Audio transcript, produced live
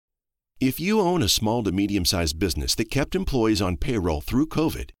If you own a small to medium-sized business that kept employees on payroll through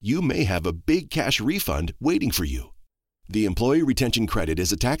COVID, you may have a big cash refund waiting for you. The Employee Retention Credit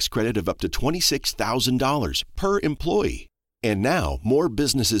is a tax credit of up to $26,000 per employee. And now, more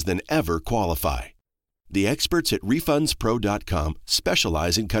businesses than ever qualify. The experts at RefundsPro.com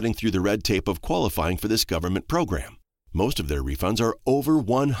specialize in cutting through the red tape of qualifying for this government program. Most of their refunds are over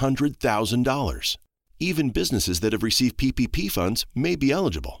 $100,000. Even businesses that have received PPP funds may be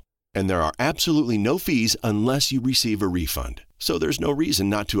eligible. And there are absolutely no fees unless you receive a refund. So there's no reason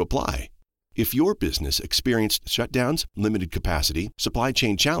not to apply. If your business experienced shutdowns, limited capacity, supply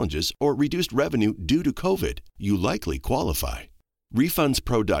chain challenges, or reduced revenue due to COVID, you likely qualify.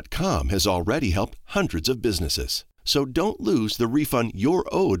 RefundsPro.com has already helped hundreds of businesses. So don't lose the refund you're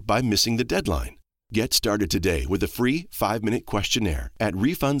owed by missing the deadline. Get started today with a free 5-minute questionnaire at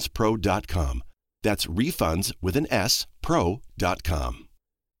RefundsPro.com. That's refunds with an S, pro.com.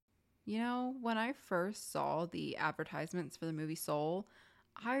 You know, when I first saw the advertisements for the movie Soul,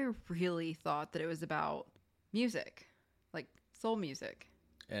 I really thought that it was about music, like soul music.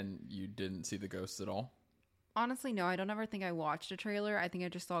 And you didn't see the ghosts at all? Honestly, no, I don't ever think I watched a trailer. I think I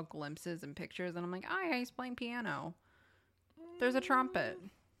just saw glimpses and pictures, and I'm like, oh, yeah, he's playing piano. There's a trumpet.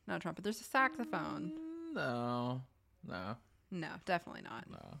 Not a trumpet, there's a saxophone. No, definitely not.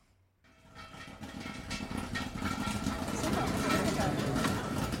 No.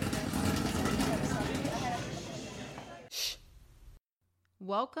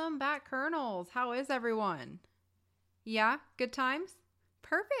 Welcome back, Colonels. How is everyone? Yeah, good times?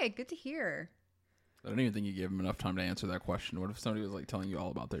 Perfect, good to hear. I don't even think you gave him enough time to answer that question. What if somebody was like telling you all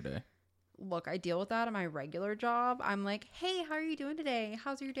about their day? Look, I deal with that in my regular job. I'm like, hey, how are you doing today?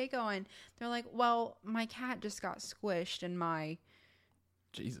 How's your day going? They're like, well, my cat just got squished in my...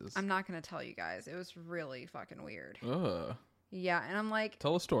 Jesus. I'm not going to tell you guys. It was really fucking weird. Ugh. Yeah, and I'm like...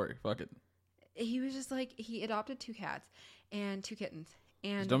 Tell a story. Fuck it. He was just like, he adopted 2 cats and 2 kittens.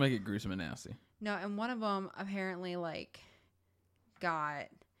 And just don't make it gruesome and nasty. No, and one of them apparently, like, got...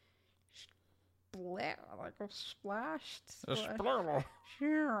 splashed.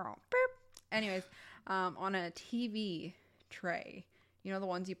 Anyways, on a TV tray. You know the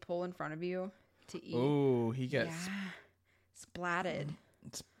ones you pull in front of you to eat? Oh, he got splatted.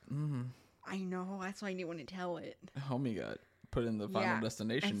 Mm. I know. That's why I didn't want to tell it. Homie got put in the Final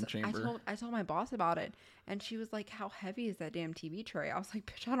Destination chamber. I told my boss about it, and she was like, how heavy is that damn TV tray? I was like,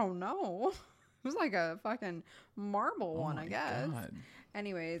 bitch, I don't know. It was like a fucking marble one, I guess. God.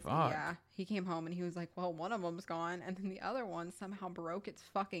 Anyways, yeah, he came home and he was like, well, one of them's gone. And then the other one somehow broke its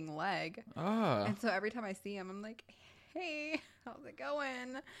fucking leg. And so every time I see him, I'm like, hey, how's it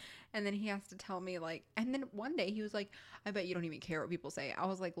going? And then he has to tell me, like, and then one day he was like, I bet you don't even care what people say. I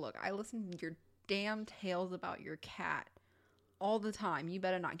was like, look, I listen to your damn tales about your cat all the time. You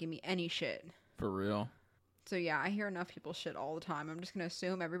better not give me any shit. For real. So yeah, I hear enough people shit all the time. I'm just going to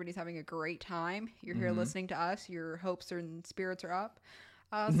assume everybody's having a great time. You're here listening to us. Your hopes and spirits are up.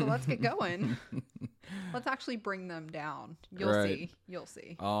 So let's get going. Let's actually bring them down. You'll see. You'll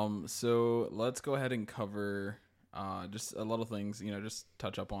see. So let's go ahead and cover just a little things, you know, just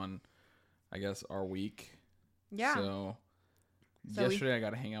touch up on, I guess, our week. Yeah. So yesterday I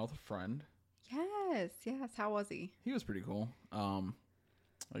got to hang out with a friend. Yes. How was he? He was pretty cool.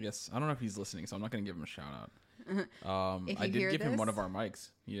 I guess, I don't know if he's listening, so I'm not going to give him a shout out. I did give him one of our mics.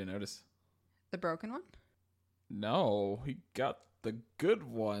 You didn't notice? The broken one? No, he got the good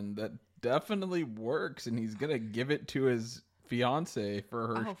one that definitely works, and he's going to give it to his fiance for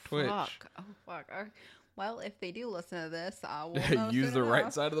her Twitch. Oh, fuck. Well, if they do listen to this, we'll know use the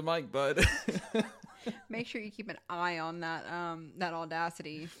right side of the mic, bud. Make sure you keep an eye on that that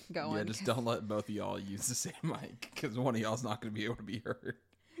Audacity going. Yeah, just don't let both of y'all use the same mic, because one of y'all's not going to be able to be heard.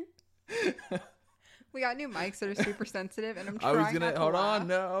 We got new mics that are super sensitive, and I'm trying not to laugh.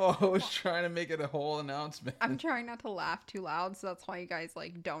 No, I was trying to make it a whole announcement. I'm trying not to laugh too loud, so that's why you guys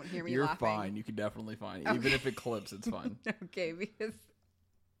like don't hear me You're laughing. You're fine. You can definitely fine. Okay. Even if it clips, it's fine. Okay, because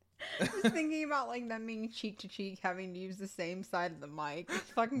I was thinking about like them being cheek to cheek, having to use the same side of the mic. It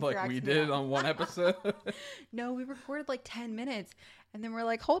fucking like we did on one episode. No, we recorded like 10 minutes, and then we're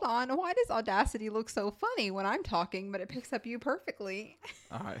like, hold on, why does Audacity look so funny when I'm talking, but it picks up you perfectly?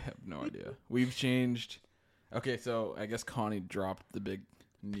 I have no idea. We've changed. Okay, so I guess Connie dropped the big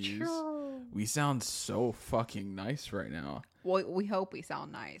news. True. We sound so fucking nice right now. Well, we hope we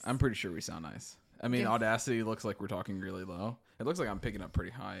sound nice. I'm pretty sure we sound nice. I mean, Audacity looks like we're talking really low. It looks like I'm picking up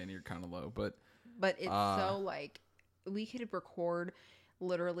pretty high and you're kind of low, but it's so like we could record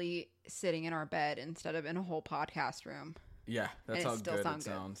literally sitting in our bed instead of in a whole podcast room. Yeah, that's how good it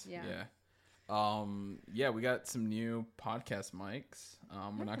sounds. Yeah. Yeah, we got some new podcast mics.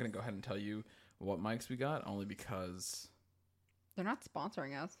 We're not going to go ahead and tell you what mics we got, only because they're not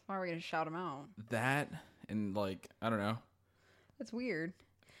sponsoring us. Why are we going to shout them out? That and like, I don't know. That's weird.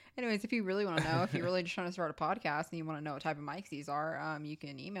 Anyways, if you really want to know, if you're really just trying to start a podcast and you want to know what type of mics these are, you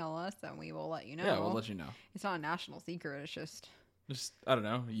can email us and we will let you know. Yeah, we'll let you know. It's not a national secret. It's just I don't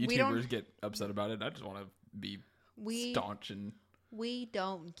know. YouTubers get upset about it. I just want to be staunch and we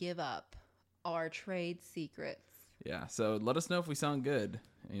don't give up our trade secrets. Yeah, so let us know if we sound good.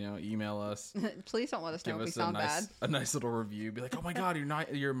 You know, email us. Please don't let us know if we sound bad. A nice little review. Be like, oh my god,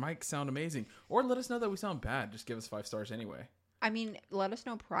 your mics sound amazing. Or let us know that we sound bad. Just give us 5 stars anyway. I mean, let us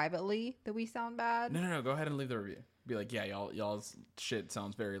know privately that we sound bad. No. Go ahead and leave the review. Be like, yeah, y'all's shit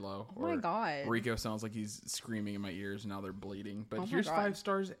sounds very low. Oh my god. Rico sounds like he's screaming in my ears and now they're bleeding. But here's 5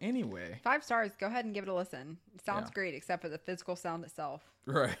 stars anyway. 5 stars. Go ahead and give it a listen. It sounds great, except for the physical sound itself.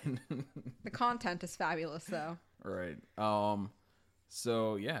 Right. The content is fabulous, though. Right.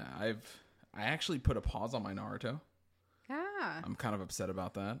 So yeah, I actually put a pause on my Naruto. Yeah. I'm kind of upset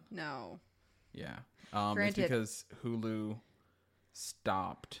about that. No. Yeah. It's because Hulu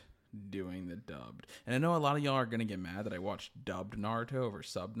stopped doing the dubbed. And I know a lot of y'all are going to get mad that I watched dubbed Naruto over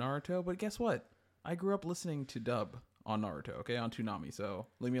sub Naruto, but guess what? I grew up listening to dub on Naruto, okay? On Toonami, so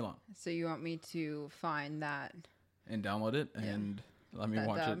leave me alone. So you want me to find that and download it and let me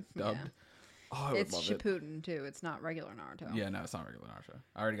watch it dubbed? Yeah. Oh, I would love it. It's Shippuden too. It's not regular Naruto. Yeah, no, it's not regular Naruto.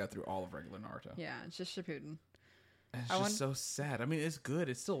 I already got through all of regular Naruto. Yeah, it's just Shippuden. And it's just so sad. I mean, it's good.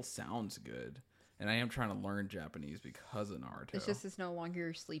 It still sounds good. And I am trying to learn Japanese because of Naruto. It's no longer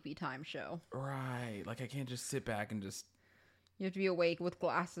your sleepy time show. Right. Like, I can't just sit back and just... You have to be awake with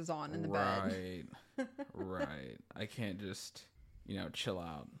glasses on in the bed. Right. I can't just, chill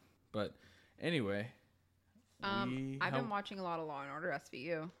out. But anyway. I've been watching a lot of Law & Order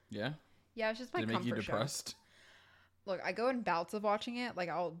SVU. Yeah? Yeah, it's just my comfort show. Did it make you depressed? Look, I go in bouts of watching it. Like,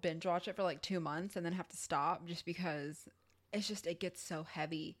 I'll binge watch it for like 2 months and then have to stop just because it gets so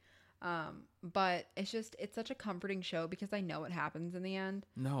heavy. But it's such a comforting show because I know what happens in the end.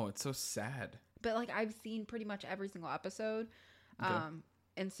 No, it's so sad. But like I've seen pretty much every single episode. Okay.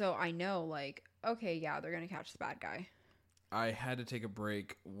 And so I know like, okay, yeah, they're going to catch the bad guy. I had to take a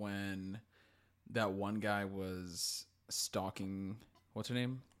break when that one guy was stalking, what's her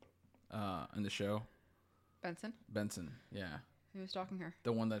name? In the show. Benson. Yeah. Who was stalking her?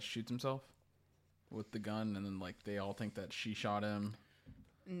 The one that shoots himself with the gun and then like they all think that she shot him.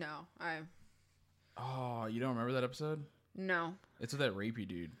 No, Oh, you don't remember that episode? No. It's with that rapey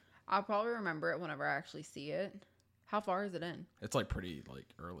dude. I'll probably remember it whenever I actually see it. How far is it in? It's like pretty like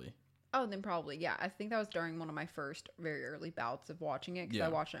early. Oh, then probably, yeah. I think that was during one of my first very early bouts of watching it because I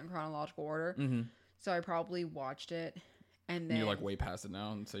watched it in chronological order. Mm-hmm. So I probably watched it and then... You're like way past it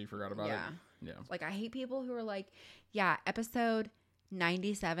now and so you forgot about it? Yeah. Like I hate people who are like, yeah, episode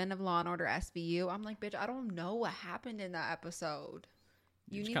 97 of Law & Order SVU. I'm like, bitch, I don't know what happened in that episode.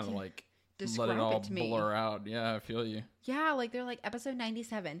 You just kind of like let it all blur out. Yeah, I feel you. Yeah, like they're like episode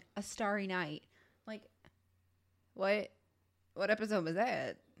 97, A Starry Night. Like, what episode was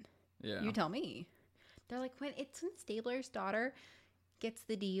that? Yeah, you tell me. They're like when Stabler's daughter gets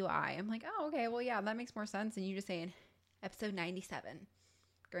the DUI. I'm like, oh, okay, well, yeah, that makes more sense than you just saying episode 97.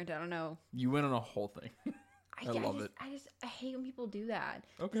 Granted, I don't know. You went on a whole thing. I love it. I hate when people do that.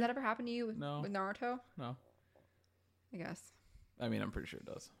 Okay. Does that ever happen to you with Naruto? No. I guess. I mean, I'm pretty sure it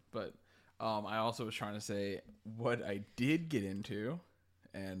does. But I also was trying to say what I did get into,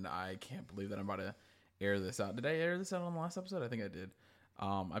 and I can't believe that I'm about to air this out. Did I air this out on the last episode? I think I did.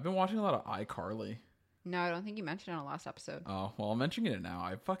 I've been watching a lot of iCarly. No, I don't think you mentioned it on the last episode. Oh, well, I'm mentioning it now.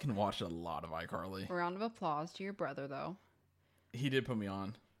 I fucking watched a lot of iCarly. Round of applause to your brother, though. He did put me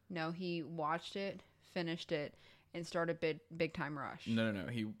on. No, he watched it, finished it, and started Big Time Rush. No.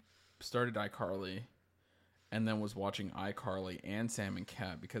 He started iCarly and then was watching iCarly and Sam and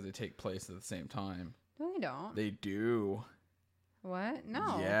Cat because they take place at the same time. No, they don't. They do. What?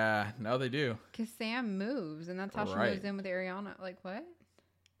 No. Yeah. No, they do. Because Sam moves, and that's how she moves in with Ariana. Like, what?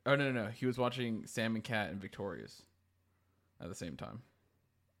 Oh, no. He was watching Sam and Cat and Victorious at the same time.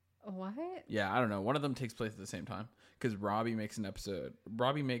 What? Yeah, I don't know. One of them takes place at the same time because Robbie makes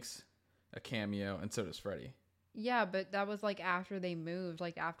a cameo, and so does Freddie. Yeah, but that was like after they moved,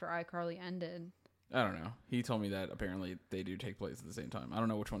 like after iCarly ended. I don't know. He told me that apparently they do take place at the same time. I don't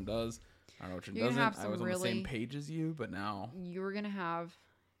know which one does. I don't know which one doesn't. I was on the same page as you, but now... You were going to have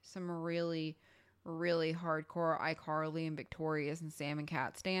some really, really hardcore iCarly and Victorious and Sam and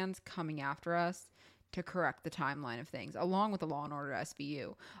Cat stands coming after us to correct the timeline of things, along with the Law and Order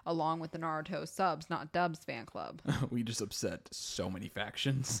SVU, along with the Naruto subs, not dubs fan club. We just upset so many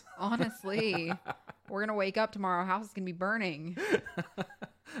factions. Honestly, we're going to wake up tomorrow. Our house is going to be burning.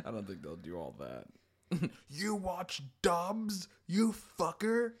 I don't think they'll do all that. You watch dubs, you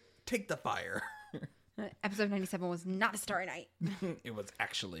fucker. Take the fire. Episode 97 was not a Starry Night. It was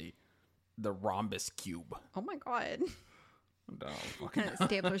actually the Rhombus Cube. Oh my God. No,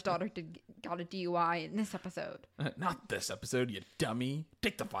 Stabler's daughter got a DUI in this episode. Not this episode, you dummy.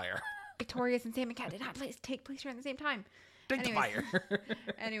 Take the fire. Victorious and Sam and Cat did not take place during the same time. Take the fire.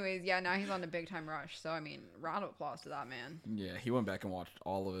 Anyways, yeah, now he's on the big time rush. So, I mean, round of applause to that man. Yeah, he went back and watched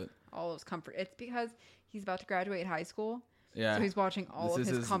all of it. All of his comfort. It's because he's about to graduate high school. Yeah. So he's watching all of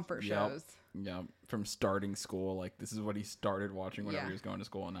his comfort shows. Yeah, from starting school, like this is what he started watching whenever he was going to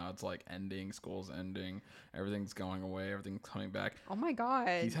school, and now it's like ending, school's ending, everything's going away, everything's coming back. Oh my God.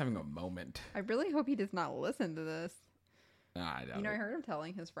 He's having a moment. I really hope he does not listen to this. Nah, I doubt it. I heard him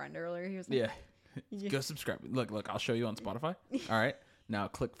telling his friend earlier. He was like, yeah. Go subscribe. Look, I'll show you on Spotify. All right. Now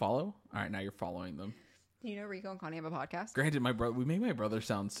click follow. All right, now you're following them. Do you know Rico and Connie have a podcast? Granted, we made my brother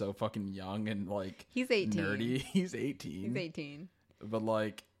sound so fucking young and like he's 18. Nerdy. He's 18. He's 18. But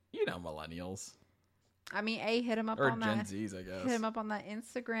like, you know, millennials. I mean, hit him up or on Gen that. Zs, I guess. Hit him up on that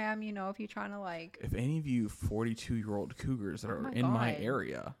Instagram, you know, if you're trying to like. If any of you 42-year-old cougars that are in my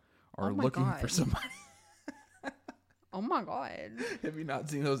area are looking for somebody. Oh my God. Have you not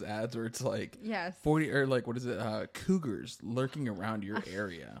seen those ads where it's like 40 or like what is it? Cougars lurking around your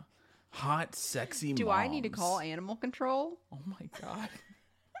area. Hot, sexy Do moms. I need to call animal control? Oh my God.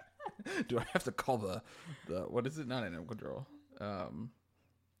 Do I have to call the what is it? Not animal control.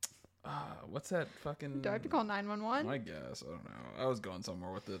 What's that fucking... Do I have to call 911? I guess. I don't know. I was going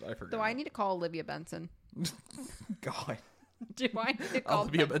somewhere with it. I forgot. Do I need to call Olivia Benson? God. Do I need to call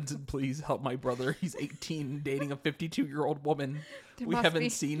Olivia Benson, please help my brother. He's 18, dating a 52-year-old woman. We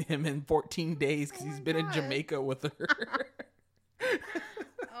haven't seen him in 14 days because he's been in Jamaica with her.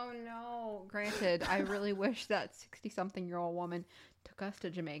 Oh no. Granted, I really wish that 60-something-year-old woman took us to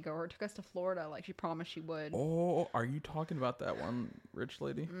Jamaica or took us to Florida like she promised she would. Oh, are you talking about that one rich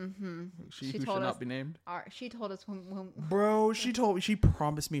lady? Mm-hmm. She who should not be named? She told us when Bro, she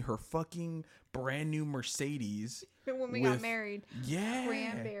promised me her fucking brand new Mercedes. When we got married. Yeah.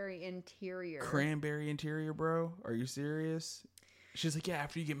 Cranberry interior, bro. Are you serious? She's like, yeah,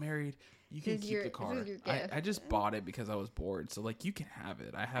 after you get married, you can keep the car. I just bought it because I was bored. So, like, you can have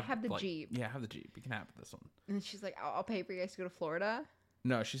it. I have the Jeep. Yeah, I have the Jeep. You can have this one. And she's like, I'll pay for you guys to go to Florida.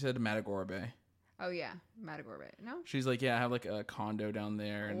 No, she said Matagorda Bay. Oh, yeah. Matagorda Bay. No? She's like, yeah, I have, like, a condo down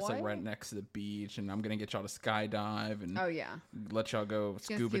there. And it's, like, right next to the beach. And I'm going to get y'all to skydive. And let y'all go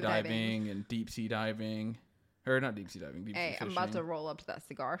scuba diving and deep sea diving. Or not deep sea diving. Deep sea fishing. I'm about to roll up to that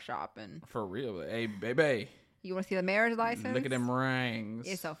cigar shop. And for real. Hey, baby. You want to see the marriage license? Look at them rings.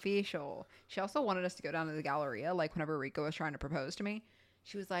 It's official. She also wanted us to go down to the Galleria, like whenever Rico was trying to propose to me.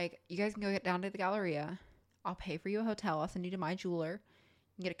 She was like, you guys can go get down to the Galleria. I'll pay for you a hotel. I'll send you to my jeweler.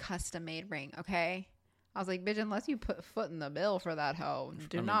 You can get a custom-made ring, okay? I was like, bitch, unless you put foot in the bill for that hoe,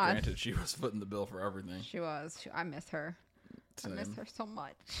 not. Granted, she was footing the bill for everything. She was. I miss her. Same. I miss her so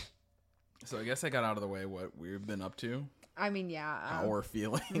much. So I guess I got out of the way what we've been up to. I mean, yeah. How we're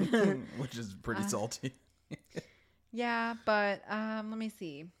feeling, which is pretty salty. Yeah, but let me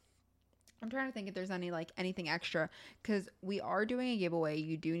see. I'm trying to think if there's anything extra because we are doing a giveaway.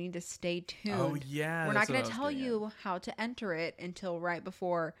 You do need to stay tuned. Oh yeah, we're not going to tell you how to enter it until right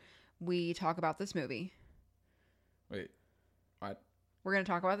before we talk about this movie. Wait, what? We're going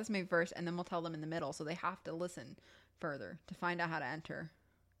to talk about this movie first, and then we'll tell them in the middle, so they have to listen further to find out how to enter.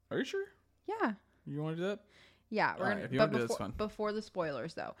 Are you sure? Yeah. You want to do that? Yeah, if you want to do this, before the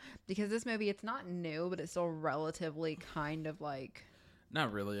spoilers though, because this movie, it's not new, but it's still relatively kind of like.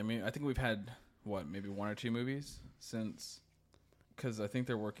 Not really. I mean, I think we've had maybe one or two movies since, because I think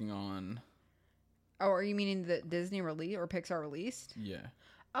they're working on. Oh, are you meaning the Disney release or Pixar released? Yeah.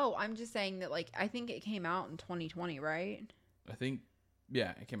 Oh, I'm just saying that I think it came out in 2020, right? I think,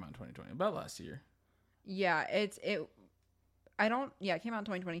 yeah, it came out in 2020, about last year. Yeah, it came out in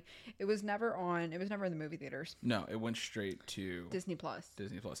 2020. It was never in the movie theaters. No, it went straight to Disney Plus.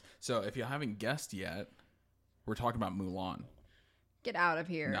 So if you haven't guessed yet, we're talking about Mulan. Get out of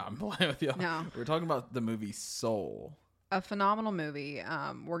here. No, I'm playing with you. No. We're talking about the movie Soul. A phenomenal movie.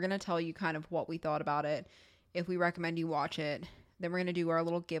 We're going to tell you kind of what we thought about it, if we recommend you watch it. Then we're going to do our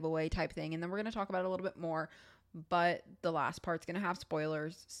little giveaway type thing, and then we're going to talk about it a little bit more. But the last part's going to have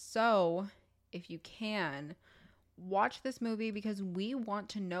spoilers. So if you can, watch this movie because we want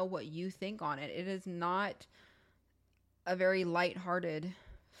to know what you think on it. It is not a very lighthearted,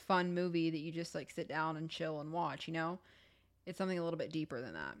 fun movie that you just like sit down and chill and watch, you know? It's something a little bit deeper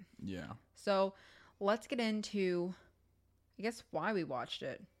than that. Yeah. So let's get into, I guess, why we watched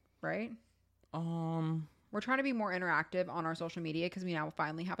it, right? We're trying to be more interactive on our social media because we now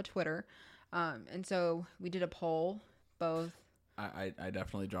finally have a Twitter. And so we did a poll, both. I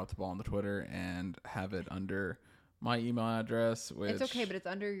definitely dropped the ball on the Twitter and have it under my email address. Which... It's okay, but it's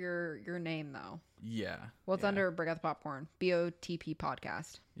under your name, though. Yeah. Well, it's under Break Out the Popcorn, BOTP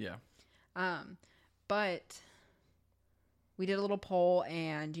podcast. Yeah. But we did a little poll,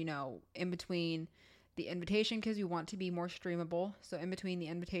 and, you know, in between the Invitation, because we want to be more streamable. So in between the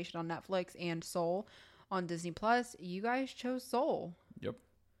Invitation on Netflix and Soul on Disney Plus, you guys chose Soul. Yep.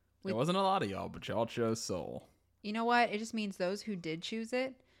 It wasn't a lot of y'all, but y'all chose Soul. You know what? It just means those who did choose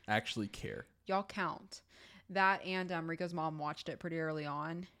it actually care. Y'all count. That and Rico's mom watched it pretty early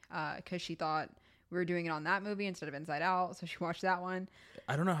on because she thought we were doing it on that movie instead of Inside Out, so she watched that one.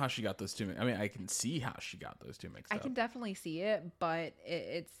 I don't know how she got those two. I mean, I can see how she got those two mixed up. I can definitely see it, but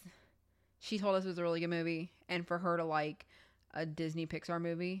it's... She told us it was a really good movie, and for her to like a Disney Pixar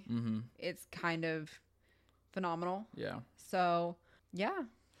movie, it's kind of phenomenal. Yeah. So, yeah.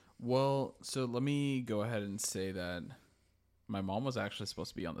 Well, so let me go ahead and say that my mom was actually supposed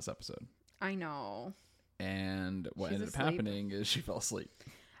to be on this episode. I know. And what ended up happening is she fell asleep.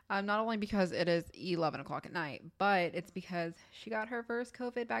 Not only because it is 11 o'clock at night, but it's because she got her first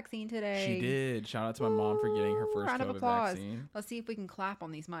COVID vaccine today. She did. Shout out to my mom for getting her first round of COVID applause. vaccine. Let's see if we can clap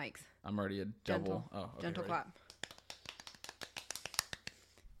on these mics. I'm already a double. Gentle clap.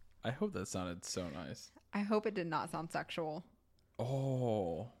 I hope that sounded so nice. I hope it did not sound sexual.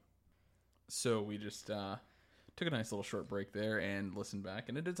 Oh. So we just took a nice little short break there and listened back,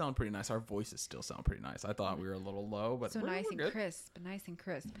 and it did sound pretty nice. Our voices still sound pretty nice. I thought we were a little low, but so nice and good. crisp. Nice and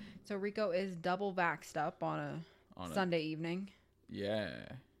crisp. So Rico is double vaxxed up on a Sunday evening. Yeah.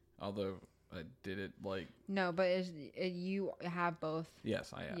 Although I did it like... No, but you have both.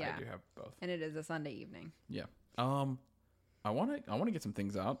 Yes, I do have both. And it is a Sunday evening. Yeah. I want to get some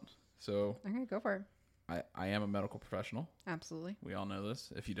things out. So okay, go for it. I am a medical professional. Absolutely. We all know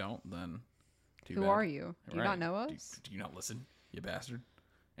this. If you don't, then who are you? Do you not know us? Do you not listen, you bastard?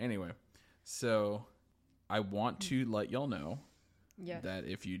 Anyway, so I want to let y'all know that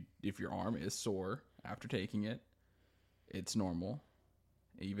if your arm is sore after taking it, it's normal.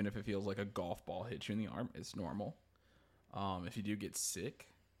 Even if it feels like a golf ball hits you in the arm, it's normal. If you do get sick,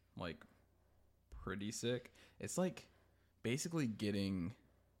 like pretty sick, it's like basically getting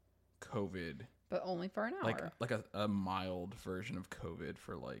COVID, but only for an hour. Like a mild version of COVID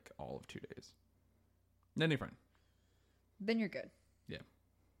for like all of 2 days. Then you're fine. Then you're good. Yeah.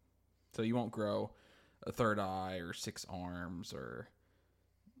 So you won't grow a third eye or 6 arms or,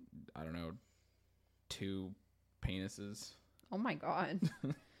 I don't know, 2 penises. Oh my God.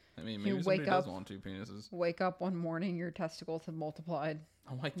 I mean, maybe somebody does want 2 penises. Wake up one morning, your testicles have multiplied.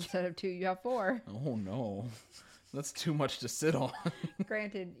 Oh my God. Instead of 2, you have 4. Oh no. That's too much to sit on.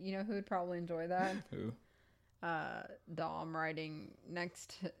 Granted, you know who would probably enjoy that? Who? Dom riding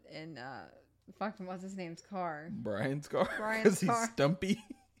next in fucking what's his name's car? Brian's car. Brian's car. He's stumpy.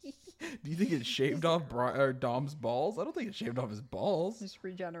 Do you think it shaved off Dom's balls? I don't think it shaved off his balls. Just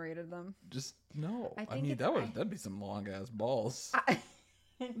regenerated them. Just no. I mean that'd be some long ass balls.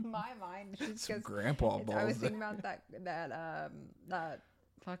 In my mind, it's some grandpa balls. I was thinking about that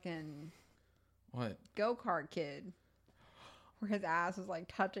fucking what go-kart kid where his ass was like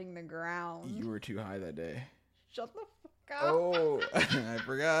touching the ground. You were too high that day. Shut the fuck up. Oh, I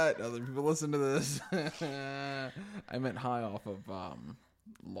forgot. Other people listen to this. I meant high off of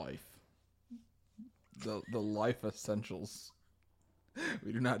life. The life essentials.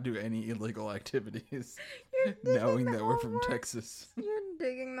 We do not do any illegal activities. Knowing that we're from Texas. You're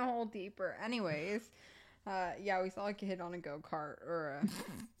digging the hole deeper. Anyways, we saw a kid on a go-kart or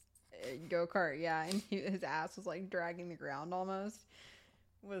a go-kart, and his ass was like dragging the ground almost.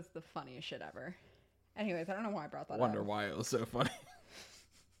 Was the funniest shit ever. Anyways, I don't know why I brought that up. Wonder why it was so funny.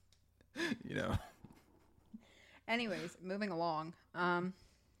 You know. Anyways, moving along.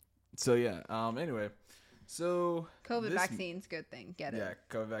 So yeah. Anyway, so COVID vaccine's a good thing. Get it? Yeah,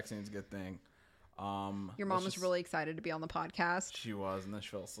 COVID vaccine's a good thing. Your mom was really excited to be on the podcast. She was, and then she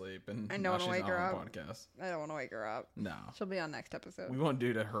fell asleep, and I don't want to wake her up. Podcast. I don't want to wake her up. No, she'll be on next episode. We won't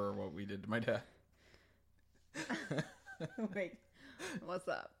do to her what we did to my dad. Wait, what's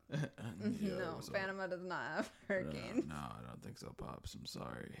up? No, Panama does not have hurricanes. No, I don't think so, Pops. I'm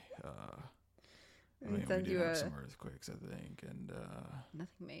sorry. We did have some earthquakes, I think, and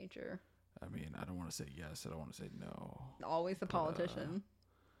nothing major. I mean, I don't want to say yes. I don't want to say no. Always the politician.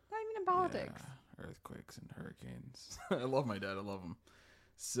 Not even in politics. Yeah, earthquakes and hurricanes. I love my dad. I love him.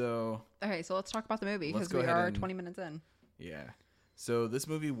 So okay, so let's talk about the movie because we are 20 minutes in. Yeah. So this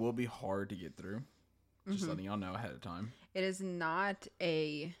movie will be hard to get through. Just letting y'all know ahead of time. It is not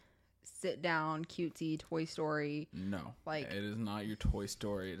a sit down cutesy Toy Story. No, like it is not your Toy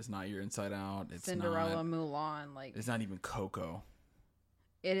Story. It is not your Inside Out. It's Cinderella, Mulan. Like it's not even Coco.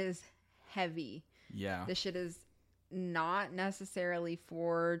 It is heavy. Yeah, this shit is not necessarily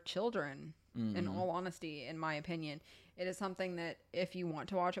for children. In all honesty, in my opinion, it is something that if you want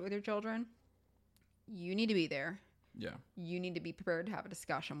to watch it with your children, you need to be there. Yeah. You need to be prepared to have a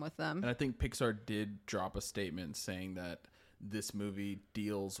discussion with them. And I think Pixar did drop a statement saying that this movie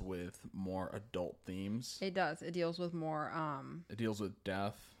deals with more adult themes. It does. It deals with more it deals with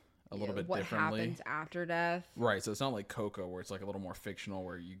death a little bit what differently. What happens after death. Right. So it's not like Coco where it's like a little more fictional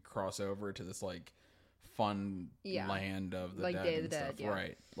where you cross over to this like fun land of the like dead Day of and the stuff. Dead, yeah.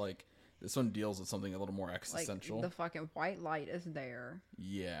 Right. Like this one deals with something a little more existential. Like the fucking white light is there.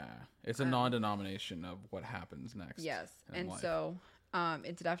 Yeah. It's a non-denomination of what happens next. Yes. And life. So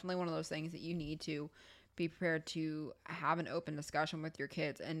it's definitely one of those things that you need to be prepared to have an open discussion with your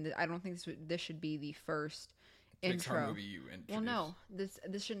kids. And I don't think this should be the first intro. Movie you introduce. Well, no.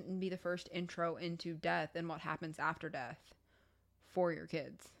 This shouldn't be the first intro into death and what happens after death for your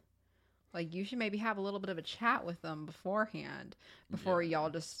kids. Like, you should maybe have a little bit of a chat with them beforehand before y'all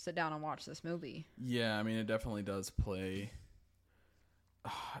just sit down and watch this movie. Yeah, I mean, it definitely does play.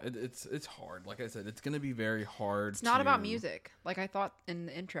 It's hard. Like I said, it's going to be very hard. It's not about music, like I thought in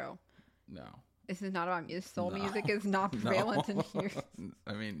the intro. No. This is not about music. Soul music is not prevalent in here.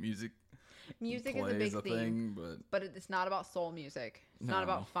 I mean, music is a big thing, but it's not about soul music. It's not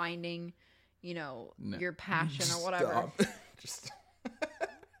about finding, your passion or whatever. Just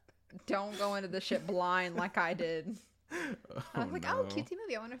don't go into the shit blind like I did. I was like, oh, cutesy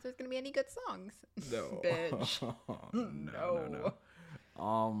movie. I wonder if there's going to be any good songs. No. Bitch. No.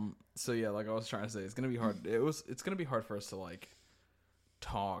 So yeah, like I was trying to say, it's going to be hard. It's going to be hard for us to like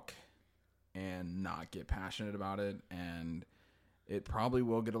talk and not get passionate about it. And it probably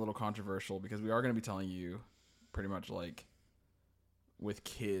will get a little controversial because we are going to be telling you pretty much like with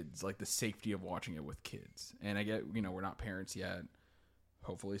kids, like the safety of watching it with kids. And I get, we're not parents yet.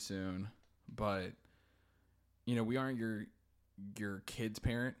 Hopefully soon, but we aren't your kid's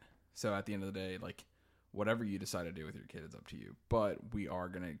parent. So at the end of the day, like whatever you decide to do with your kid is up to you. But we are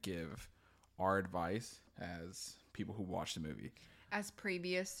gonna give our advice as people who watch the movie, as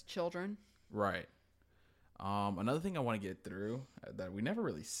previous children. Right. Another thing I want to get through that we never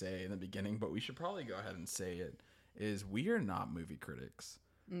really say in the beginning, but we should probably go ahead and say it, is we are not movie critics.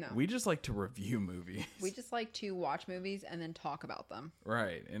 No. We just like to review movies. We just like to watch movies and then talk about them.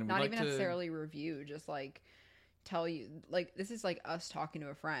 Right. And not even necessarily review, just like tell you, like, this is like us talking to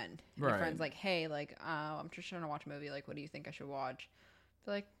a friend. And right. Your friend's like, hey, like, I'm just trying to watch a movie. Like, what do you think I should watch?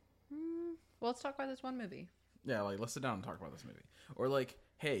 They're like, well, let's talk about this one movie. Yeah, like, let's sit down and talk about this movie. Or like,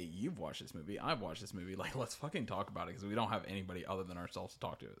 hey, you've watched this movie. I've watched this movie. Like, let's fucking talk about it because we don't have anybody other than ourselves to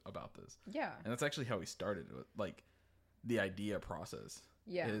talk to about this. Yeah. And that's actually how we started with, like, the idea process.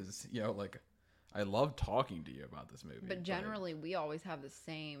 Yeah. Is, like, I love talking to you about this movie. But generally, we always have the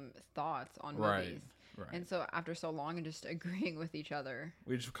same thoughts on movies. Right. And so after so long and just agreeing with each other,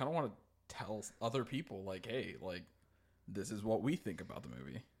 we just kind of want to tell other people, like, hey, like, this is what we think about the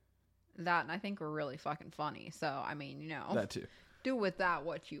movie. That, and I think we're really fucking funny. So, I mean, that too. Do with that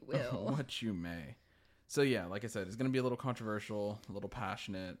what you will. What you may. So, yeah, like I said, it's going to be a little controversial, a little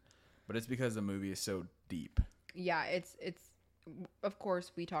passionate, but it's because the movie is so deep. Yeah, it's of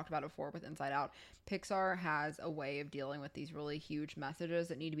course, we talked about it before with Inside Out. Pixar has a way of dealing with these really huge messages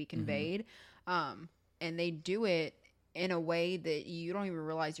that need to be conveyed. Mm-hmm. And they do it in a way that you don't even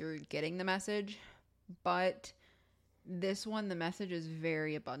realize you're getting the message. But this one, the message is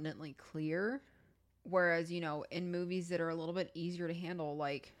very abundantly clear. Whereas, in movies that are a little bit easier to handle,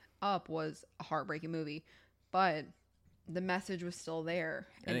 like Up was a heartbreaking movie, but the message was still there.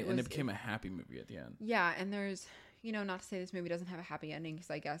 And it became a happy movie at the end. Yeah, and there's... not to say this movie doesn't have a happy ending,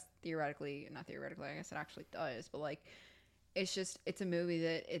 because I guess I guess it actually does. But, like, it's a movie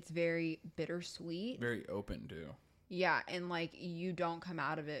that it's very bittersweet. Very open, too. Yeah, and, like, you don't come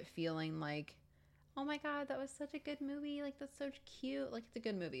out of it feeling like, oh, my God, that was such a good movie. Like, that's so cute. Like, it's a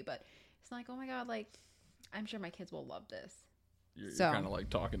good movie. But it's like, oh, my God, like, I'm sure my kids will love this. You're kind of,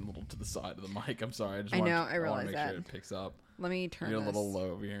 like, talking a little to the side of the mic. I'm sorry. I realize that. Sure it picks up. Let me turn You're a little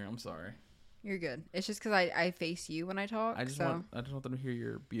low over here. I'm sorry. You're good. It's just because I face you when I talk. I just want them to hear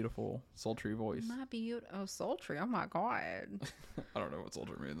your beautiful, sultry voice. My beautiful, sultry. Oh my God. I don't know what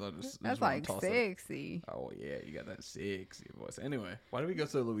sultry means. That's like sexy. Oh yeah, you got that sexy voice. Anyway, why did we go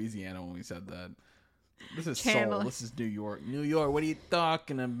to Louisiana when we said that? This is Seoul. This is New York. New York, what are you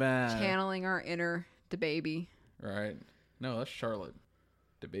talking about? Channeling our inner DaBaby. Right. No, that's Charlotte.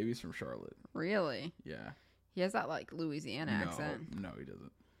 DaBaby's from Charlotte. Really? Yeah. He has that, like, Louisiana accent. No, he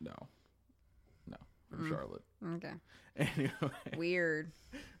doesn't. No. From Charlotte. Okay. Anyway. Weird.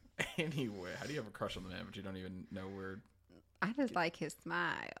 Anyway, how do you have a crush on the man, but you don't even know where... I just like his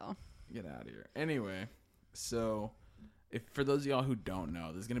smile. Get out of here. Anyway, so for those of y'all who don't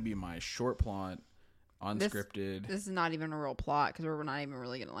know, this is going to be my short plot, unscripted. This is not even a real plot because we're not even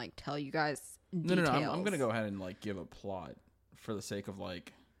really going to, like, tell you guys details. No. I'm going to go ahead and, like, give a plot for the sake of,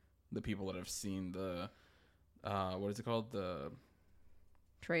 like, the people that have seen the, what is it called? The...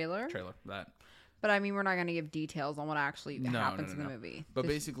 Trailer, that. But I mean, we're not going to give details on what actually happens in the movie. But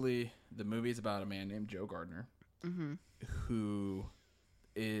basically, the movie is about a man named Joe Gardner, who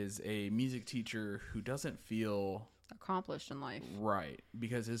is a music teacher who doesn't feel accomplished in life. Right,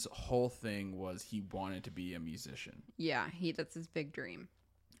 because his whole thing was he wanted to be a musician. Yeah, that's his big dream.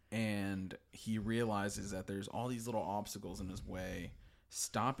 And he realizes that there's all these little obstacles in his way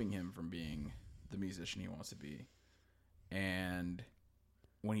stopping him from being the musician he wants to be. And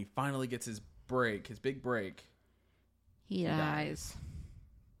when he finally gets his big break, he dies.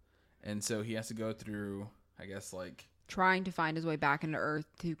 And so he has to go through, I guess, like... trying to find his way back into Earth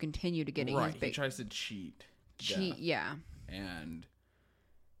to continue to getting his big... he tries to cheat, yeah. And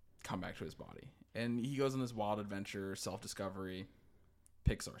come back to his body. And he goes on this wild adventure, self-discovery,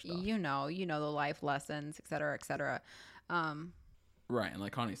 Pixar stuff. You know the life lessons, etc., etc. Right, and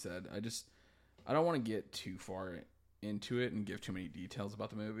like Connie said, I don't want to get too far into it and give too many details about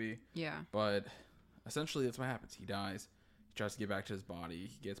the movie. Yeah. But essentially that's what happens. He dies. He tries to get back to his body.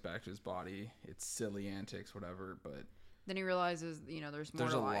 He gets back to his body. It's silly antics, whatever, but then he realizes, there's more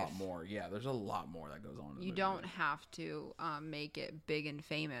there's to a life. lot more. Yeah, there's a lot more that goes on in the You don't have to make it big and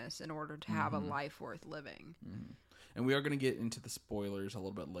famous in order to have a life worth living. Mm-hmm. And we are going to get into the spoilers a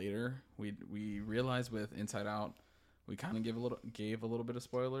little bit later. We realized with Inside Out, we kind of gave a little bit of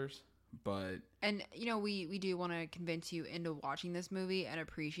spoilers. But we do want to convince you into watching this movie and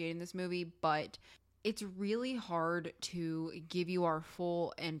appreciating this movie, but it's really hard to give you our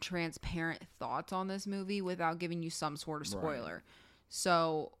full and transparent thoughts on this movie without giving you some sort of spoiler. Right.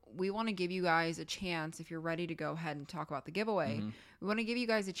 So we want to give you guys a chance, if you're ready to go ahead and talk about the giveaway, we want to give you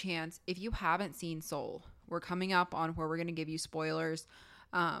guys a chance. If you haven't seen Soul, we're coming up on where we're going to give you spoilers.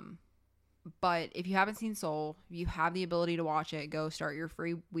 But if you haven't seen Soul, you have the ability to watch it. Go start your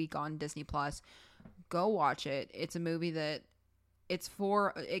free week on Disney Plus. Go watch it. It's a movie that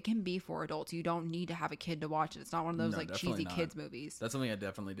it can be for adults. You don't need to have a kid to watch it. It's not one of those cheesy kids movies. That's something I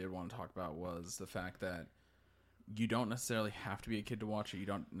definitely did want to talk about, was the fact that you don't necessarily have to be a kid to watch it. You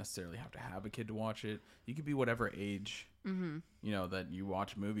don't necessarily have to have a kid to watch it. You could be whatever age, that you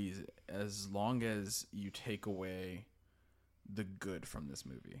watch movies, as long as you take away the good from this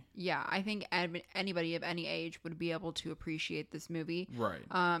movie. Yeah, I think anybody of any age would be able to appreciate this movie. Right.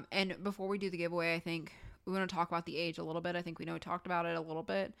 And before we do the giveaway, I think we want to talk about the age a little bit. I think we talked about it a little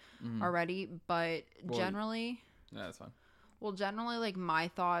bit already, but generally... Yeah, that's fine. Well, generally, like, my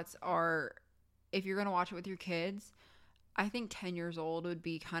thoughts are, if you're going to watch it with your kids, I think 10 years old would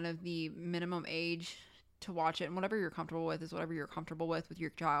be kind of the minimum age to watch it. And whatever you're comfortable with is whatever you're comfortable with your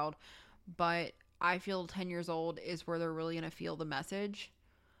child. But I feel 10 years old is where they're really going to feel the message.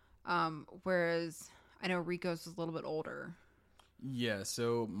 Whereas I know Rico's is a little bit older. Yeah,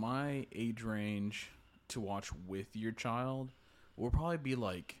 so my age range to watch with your child will probably be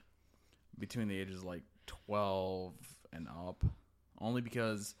like between the ages like 12 and up. Only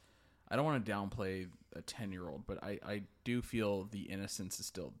because I don't want to downplay a 10-year-old, but I do feel the innocence is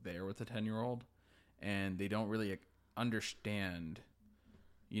still there with a 10-year-old. And they don't really understand,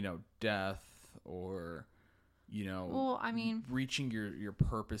 death or, well, I mean, reaching your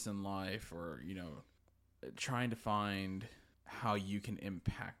purpose in life, or, trying to find how you can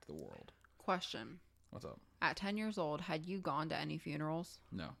impact the world. Question. What's up? At 10 years old, had you gone to any funerals?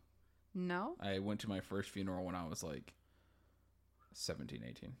 No. No? I went to my first funeral when I was like 17,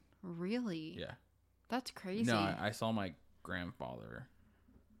 18. Really? Yeah. That's crazy. No, I saw my grandfather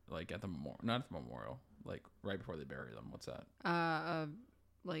like at the memorial, not at the memorial, like right before they bury them. What's that?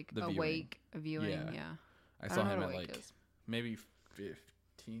 Like the a viewing. Wake, a viewing, yeah. I saw him at like maybe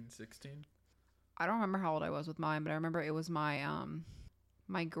 15, 16. I don't remember how old I was with mine, but I remember it was my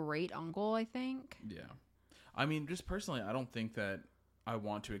my great uncle, I think. Yeah. I mean, just personally, I don't think that I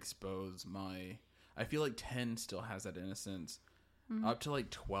want to expose I feel like 10 still has that innocence. Mm-hmm. Up to like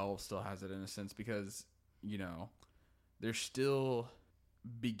 12 still has that innocence because, they're still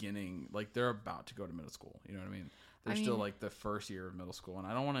beginning, like they're about to go to middle school. You know what I mean? They're still like the first year of middle school, and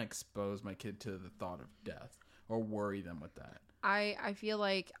I don't want to expose my kid to the thought of death or worry them with that. I feel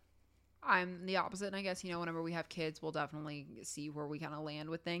like I'm the opposite, and I guess, whenever we have kids, we'll definitely see where we kind of land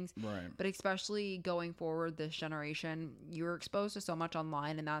with things. Right. But especially going forward, this generation, you're exposed to so much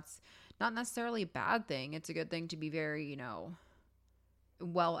online, and that's not necessarily a bad thing. It's a good thing to be very,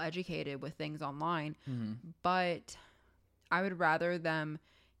 well educated with things online. Mm-hmm. But I would rather them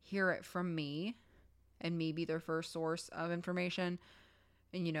hear it from me and me be their first source of information,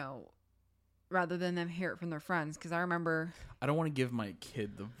 and, rather than them hear it from their friends. Because I remember... I don't want to give my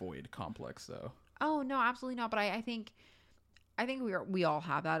kid the void complex, though. Oh, no, absolutely not. But I think we all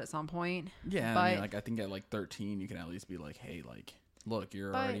have that at some point. Yeah, but, I think at like 13, you can at least be like, hey, like, look,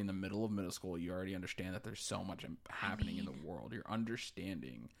 you're already in the middle of middle school. You already understand that there's so much happening in the world. You're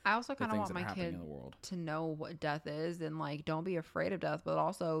understanding. I also kind of want my kid to know what death is, and like, don't be afraid of death, but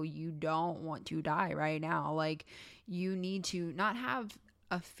also you don't want to die right now. Like, you need to not have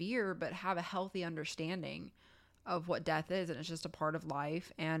a fear, but have a healthy understanding of what death is, and it's just a part of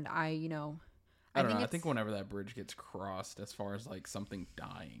life. And I think whenever that bridge gets crossed, as far as like something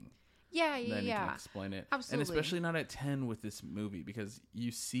dying, then you can explain it. Absolutely. And especially not at 10 with this movie, because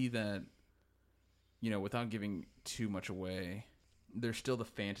you see that, without giving too much away, there's still the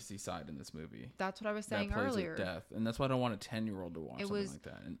fantasy side in this movie. That's what I was saying earlier. With death, and that's why I don't want a 10-year-old to watch something like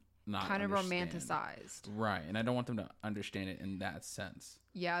that. And not kind of romanticized. Right. And I don't want them to understand it in that sense.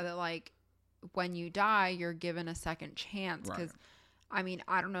 Yeah, that like when you die, you're given a second chance. Because, I mean,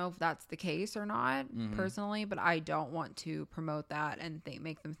 I don't know if that's the case or not, personally, but I don't want to promote that and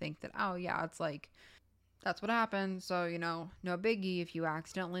make them think that, oh, yeah, it's like, that's what happens. So, no biggie if you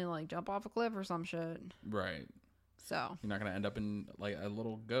accidentally like jump off a cliff or some shit. Right. So you're not going to end up in like a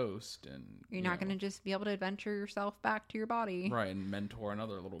little ghost, and you're not going to just be able to adventure yourself back to your body. Right. And mentor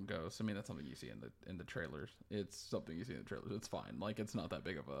another little ghost. I mean, that's something you see in the trailers. It's something you see in the trailers. It's fine. Like, it's not that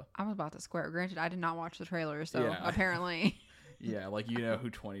big of a... I was about to swear. Granted, I did not watch the trailers, so apparently... Yeah, like, who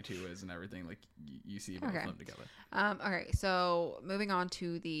 22 is and everything. Like, you see both of them together. Okay, so moving on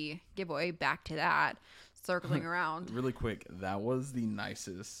to the giveaway, back to that, circling around. Really quick, that was the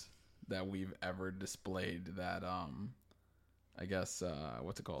nicest that we've ever displayed that, I guess,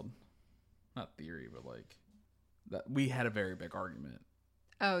 what's it called? Not theory, but like, that we had a very big argument.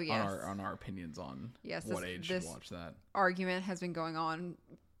 Oh, yes. On our opinions on what age should watch that. Argument has been going on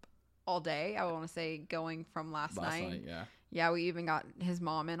all day. I want to say going from last night. Yeah. Yeah, we even got his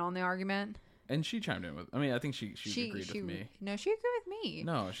mom in on the argument. And she chimed in with... I mean, I think she agreed with me. No, she agreed with me.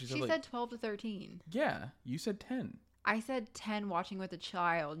 No, she said 12 to 13. Yeah, you said 10. I said 10 watching with a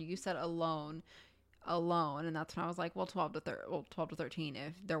child. You said alone. And that's when I was like, well, 12 to 13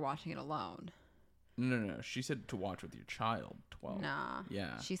 if they're watching it alone. No. She said to watch with your child, 12. Nah.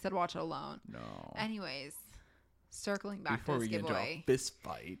 Yeah. She said watch it alone. No. Anyways, circling back to this giveaway. Before we get into a fist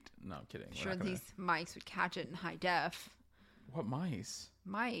fight. No, I'm kidding. I'm sure these mics would catch it in high def. What mice?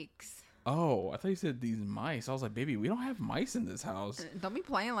 Mics. Oh, I thought you said these mice. I was like, baby, we don't have mice in this house. Don't be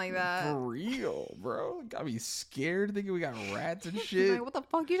playing like that. For real, bro. Got me scared thinking we got rats and shit. Like, what the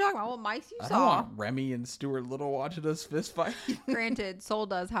fuck are you talking about? What mice you saw? I don't want Remy and Stuart Little watching us fist fight. Granted, Soul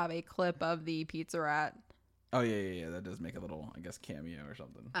does have a clip of the pizza rat. Oh, yeah. That does make a little, I guess, cameo or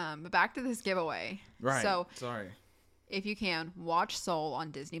something. But back to this giveaway. Right. So, sorry. If you can, watch Soul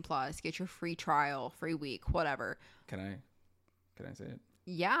on Disney Plus. Get your free trial, free week, whatever. Can I say it?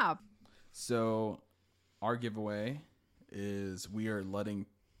 Yeah. So our giveaway is we're going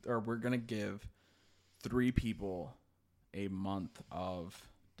to give 3 people a month of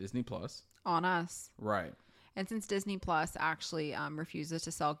Disney Plus. On us. Right. And since Disney Plus actually refuses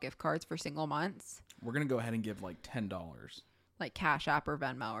to sell gift cards for single months, we're going to go ahead and give like $10. Like Cash App or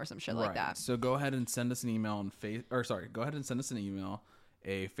Venmo or some shit like that. So go ahead and send us an email go ahead and send us an email,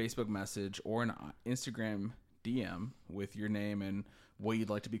 a Facebook message, or an Instagram DM with your name and what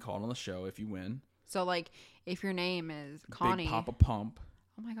you'd like to be called on the show if you win. So like if your name is Connie, Big Papa Pump.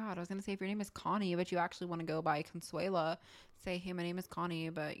 Oh my God, I was gonna say if your name is Connie, but you actually want to go by Consuela, say, hey, my name is Connie,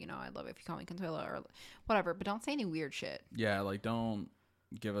 but I'd love it if you call me Consuela or whatever. But don't say any weird shit. Yeah, like don't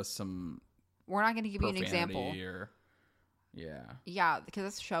give us some. We're not gonna give you an example. Yeah, because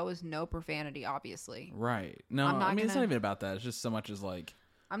this show is no profanity, obviously. Right. No, I mean it's not even about that. It's just so much as like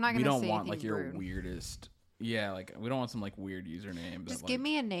we don't want like your weirdest. Yeah, like we don't want some like weird username. Just give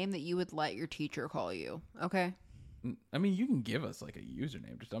me a name that you would let your teacher call you. Okay. I mean, you can give us like a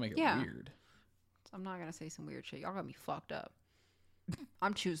username. Just don't make it weird. I'm not gonna say some weird shit. Y'all got me fucked up.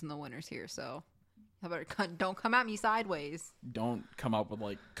 I'm choosing the winners here, so how about don't come at me sideways. Don't come up with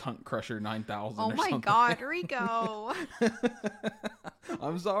like Cunt Crusher 9000. Oh my God, Rico.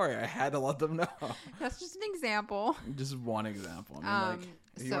 I'm sorry. I had to let them know. That's just an example. Just one example. I mean,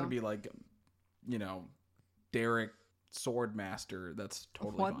 if you want to be like, Derek Swordmaster, that's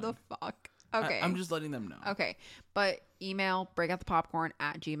totally fine. What the fuck? Okay. I'm just letting them know. Okay. But email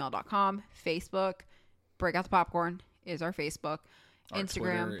breakoutthepopcorn@gmail.com. Facebook, Breakout the Popcorn is our Facebook. Our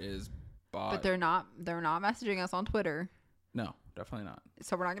Instagram Twitter is bought. But they're not messaging us on Twitter. No, definitely not.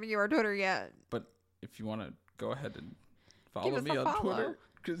 So we're not going to give our Twitter yet. But if you want to go ahead and follow me on Twitter,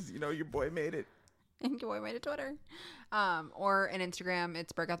 because your boy made it. Your boy made a Twitter. Or an Instagram,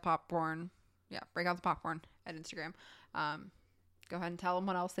 it's Breakout the Popcorn. Yeah, Breakout the Popcorn at Instagram. Go ahead and tell them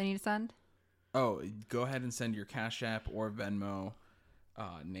what else they need to send. Oh, go ahead and send your Cash App or Venmo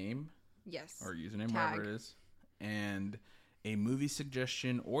name. Yes. Or username, whatever it is. And a movie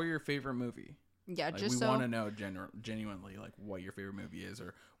suggestion or your favorite movie. Yeah, we want to know genuinely what your favorite movie is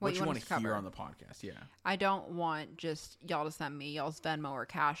or what you want to hear on the podcast. Yeah. I don't want just y'all to send me y'all's Venmo or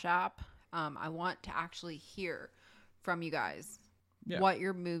Cash App. I want to actually hear from you guys what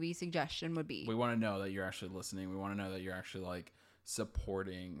your movie suggestion would be. We want to know that you're actually listening. We want to know that you're actually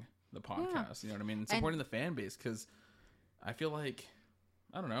supporting the podcast. Yeah. You know what I mean? And supporting the fan base, because I feel like,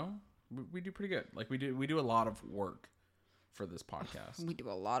 I don't know, we do pretty good. We do a lot of work for this podcast. We do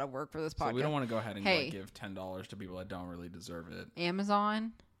a lot of work for this podcast. So we don't want to go ahead and give $10 to people that don't really deserve it.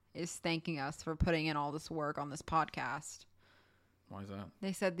 Amazon is thanking us for putting in all this work on this podcast. Why is that?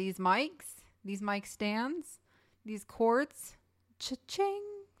 They said these mic stands, these cords, cha-ching.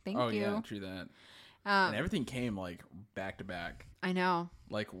 Thank you. Oh, yeah, true that. And everything came back to back. I know.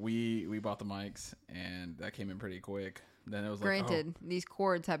 We bought the mics and that came in pretty quick. Then it was granted, these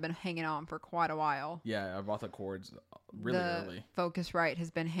cords have been hanging on for quite a while. Yeah, I bought the cords really early. Focusrite has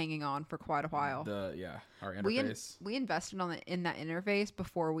been hanging on for quite a while. Our interface. We invested in that interface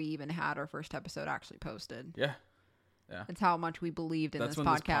before we even had our first episode actually posted. Yeah. It's how much we believed in this podcast.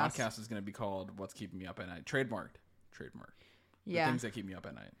 That's when this podcast is going to be called "What's Keeping Me Up at Night." Trademarked. Yeah. The things that keep me up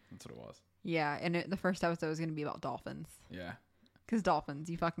at night. That's what it was. Yeah, and the first episode was going to be about dolphins. Yeah. Because dolphins,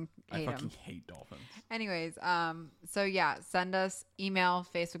 you fucking hate them. I fucking hate dolphins. Anyways, so yeah, send us email,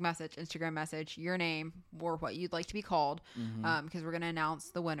 Facebook message, Instagram message, your name, or what you'd like to be called. Because we're going to announce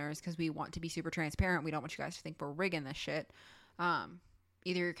the winners because we want to be super transparent. We don't want you guys to think we're rigging this shit.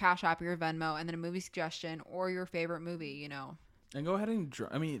 Either your Cash App or your Venmo, and then a movie suggestion or your favorite movie, And go ahead and,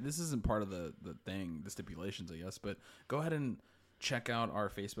 this isn't part of the stipulations, I guess, but go ahead and check out our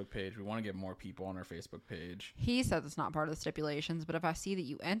Facebook page. We want to get more people on our Facebook page. He says it's not part of the stipulations, but if I see that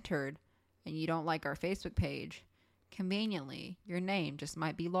you entered and you don't like our Facebook page, conveniently, your name just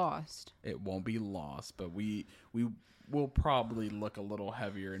might be lost. It won't be lost, but we will probably look a little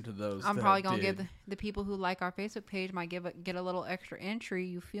heavier into those. I'm probably going to give the people who like our Facebook page might get a little extra entry.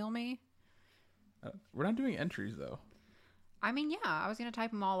 You feel me? We're not doing entries, though. I mean, yeah. I was going to type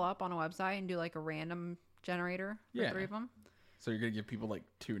them all up on a website and do a random generator for 3 of them. So you're going to give people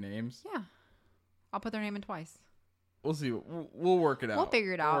 2 names? Yeah. I'll put their name in twice. We'll see. We'll work it out. We'll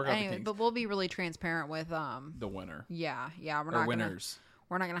figure it out. Anyway, but we'll be really transparent with the winner. Yeah. We're not winners.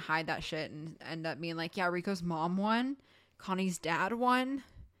 We're not going to hide that shit and end up being Rico's mom won, Connie's dad won,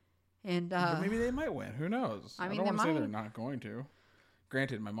 and but maybe they might win. Who knows? I mean, don't want to say they're not going to.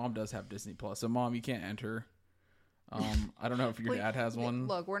 Granted, my mom does have Disney Plus, so Mom, you can't enter. I don't know if your dad has one.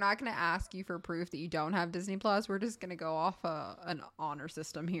 Look, we're not going to ask you for proof that you don't have Disney Plus. We're just going to go off an honor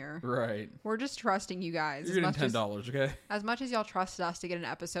system here. Right. We're just trusting you guys. You're getting $10, okay? As much as y'all trust us to get an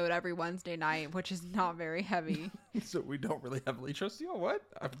episode every Wednesday night, which is not very heavy. So we don't really heavily trust you? What?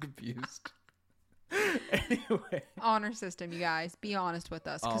 I'm confused. Anyway. Honor system, you guys. Be honest with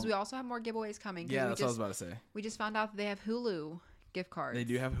us. Because we also have more giveaways coming. Yeah, that's what I was about to say. We just found out that they have Hulu gift cards. They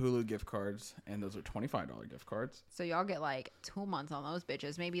do have Hulu gift cards, and those are $25 gift cards. So y'all get 2 months on those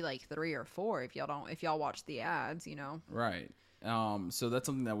bitches, maybe 3 or 4 if y'all watch the ads, Right. So that's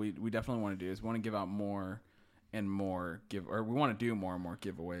something that we definitely want to do is we want to give out more and more we want to do more and more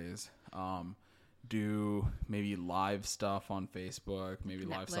giveaways. Do maybe live stuff on Facebook, maybe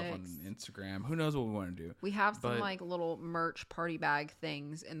Netflix. Live stuff on Instagram. Who knows what we want to do? We have some little merch party bag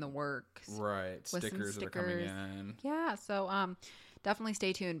things in the works. Right. Stickers that are coming in. Yeah. So definitely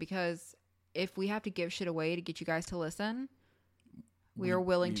stay tuned because if we have to give shit away to get you guys to listen, we are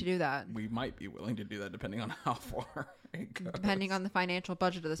willing to do that. We might be willing to do that depending on how far it goes. Depending on the financial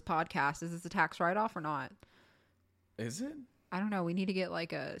budget of this podcast. Is this a tax write-off or not? Is it? I don't know. We need to get a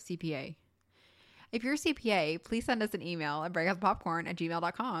CPA. If you're a CPA, please send us an email at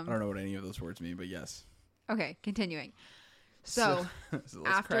breakoutthepopcorn@gmail.com. I don't know what any of those words mean, but yes. Okay, continuing. So let's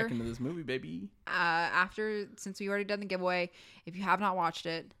crack into this movie, baby. Since we already done the giveaway, if you have not watched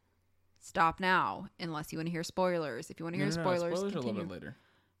it, stop now unless you want to hear spoilers. If you want to hear spoilers, spoilers are a little bit later.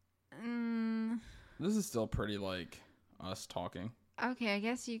 This is still pretty like us talking. Okay, I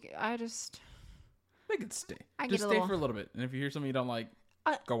guess I could stay. Just stay for a little bit, and if you hear something you don't like,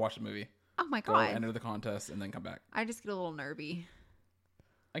 go watch the movie. Oh my god! Go enter the contest and then come back. I just get a little nervy.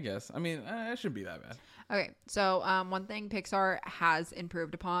 I guess. I mean, it shouldn't be that bad. Okay, so one thing Pixar has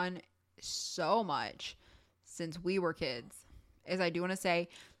improved upon so much since we were kids is I do want to say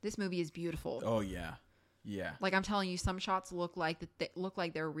this movie is beautiful. Oh yeah, yeah. Like I'm telling you, some shots look like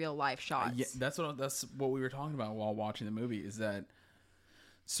they're real life shots. Yeah, that's what we were talking about while watching the movie. Is that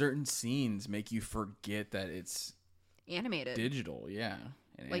certain scenes make you forget that it's animated, digital, yeah,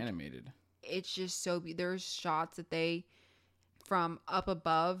 and like, animated. It's just so there's shots that they from up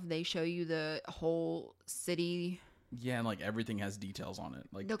above they show you the whole city. Yeah, and like everything has details on it,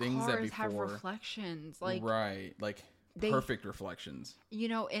 like the things cars that before have reflections, like right, like perfect reflections. You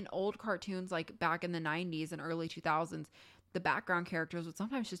know, in old cartoons, like back in the 90s and early 2000s, the background characters would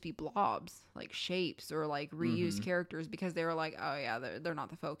sometimes just be blobs, like shapes or like reused characters because they were like, oh yeah, they're not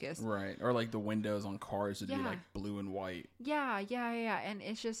the focus. Right. Or like the windows on cars would be like blue and white. Yeah. And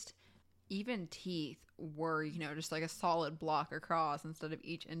it's just, even teeth were, you know, just like a solid block across instead of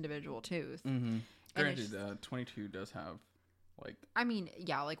each individual tooth. Mm-hmm. Granted, 22 does have like... I mean,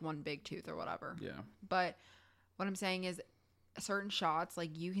 yeah, like one big tooth or whatever. Yeah. But what I'm saying is certain shots,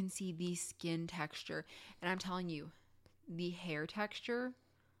 like you can see the skin texture. And I'm telling you, the hair texture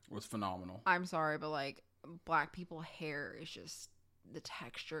was phenomenal. I'm sorry, but like black people hair is just, the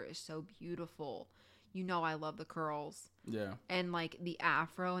texture is so beautiful. You know, I love the curls. Yeah. And like the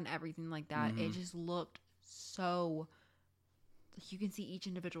afro and everything like that. It just looked so, like you can see each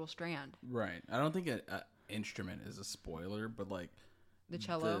individual strand. Right. I don't think an instrument is a spoiler, but like the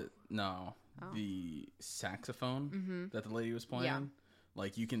cello. The saxophone that the lady was playing.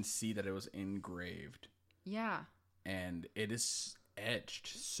 Like you can see that it was engraved. Yeah. And it is etched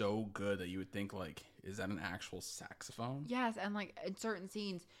so good that you would think like, is that an actual saxophone? Yes, and like in certain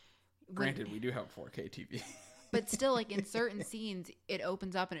scenes. Granted, we do have 4K TV. But still, like in certain scenes, it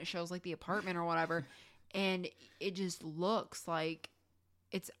opens up and it shows like the apartment or whatever, and it just looks like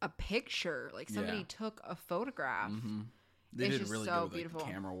it's a picture. Like somebody took a photograph. Mm-hmm. They did really good with like,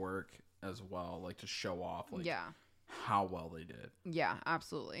 camera work as well, like to show off like how well they did. Yeah,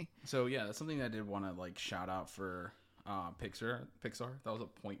 absolutely. So yeah, that's something that I did want to like shout out for Pixar. That was a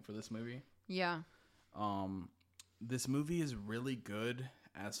point for this movie. Yeah. This movie is really good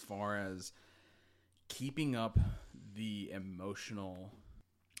as far as keeping up the emotional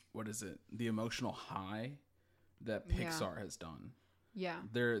high that Pixar has done. Yeah.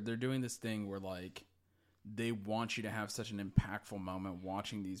 They're doing this thing where like they want you to have such an impactful moment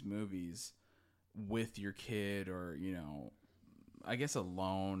watching these movies with your kid, or, you know, I guess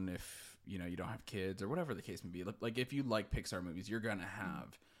alone if, you know, you don't have kids or whatever the case may be. Like if you like Pixar movies, you're going to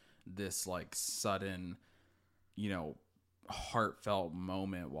have this like sudden, you know, heartfelt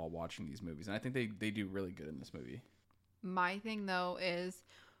moment while watching these movies. And I think they do really good in this movie. My thing though is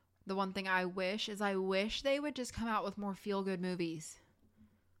the one thing I wish they would just come out with more feel-good movies.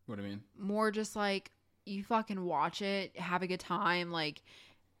 What do you mean? More just like you fucking watch it, have a good time, like,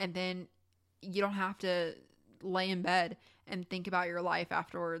 and then you don't have to lay in bed and think about your life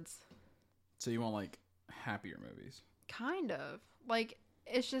afterwards. So you want like happier movies? Kind of. Like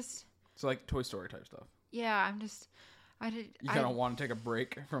it's just so like Toy Story type stuff. Yeah, You kind of want to take a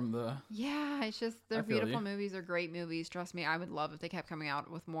break from the... Yeah, it's just, they're beautiful movies. They're great movies. Trust me, I would love if they kept coming out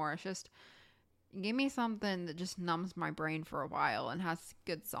with more. It's just, give me something that just numbs my brain for a while and has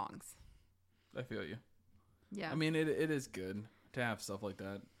good songs. I feel you. Yeah. I mean, it is good to have stuff like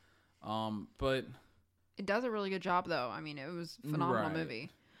that. But... It does a really good job, though. I mean, it was a phenomenal movie.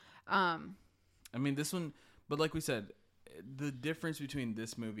 I mean, this one... But like we said, the difference between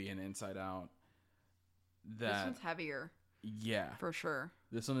this movie and Inside Out... This one's heavier. Yeah. For sure.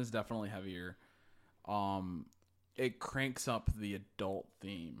 This one is definitely heavier. It cranks up the adult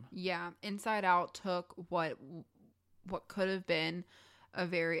theme. Yeah. Inside Out took what could have been a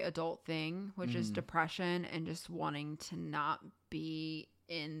very adult thing, which is depression and just wanting to not be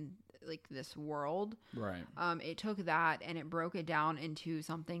in like this world. Right. It took that and it broke it down into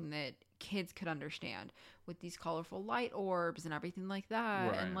something that kids could understand with these colorful light orbs and everything like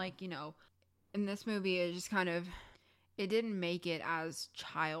that. Right. And like, you know, in this movie, it just kind of, it didn't make it as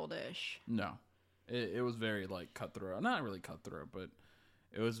childish. No. It was very, like, cutthroat. Not really cutthroat, but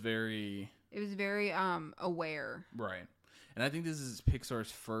it was very... It was very aware. Right. And I think this is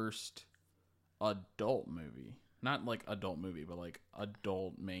Pixar's first adult movie. Not, like, adult movie, but, like,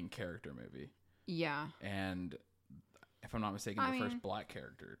 adult main character movie. Yeah. And, if I'm not mistaken, the first black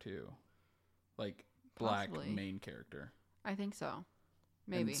character, too. like black main character. I think so.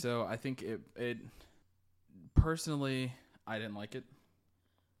 Maybe. And so I think it personally, I didn't like it.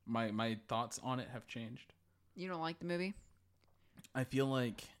 My thoughts on it have changed. You don't like the movie? I feel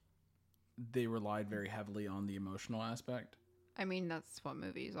like they relied very heavily on the emotional aspect. I mean, that's what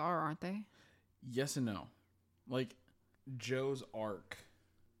movies are, aren't they? Yes and no. Like, Joe's arc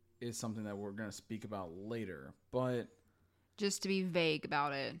is something that we're going to speak about later, but... Just to be vague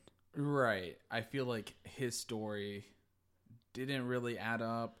about it. Right. I feel like his story didn't really add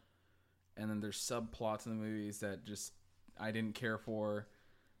up, and then there's subplots in the movies that just I didn't care for.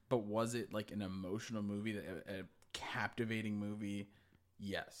 But was it like an emotional movie, a captivating movie?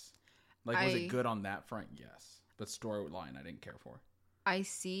 Yes. Like, was it good on that front? Yes. But storyline, I didn't care for. I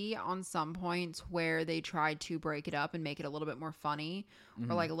see on some points where they tried to break it up and make it a little bit more funny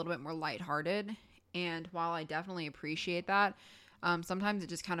or like a little bit more lighthearted. And while I definitely appreciate that, sometimes it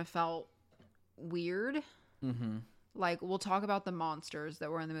just kind of felt weird. Mm-hmm. Like, we'll talk about the monsters that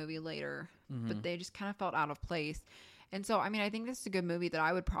were in the movie later, but they just kind of felt out of place. And so, I mean, I think this is a good movie that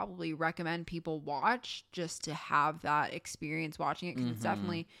I would probably recommend people watch just to have that experience watching it. Because it's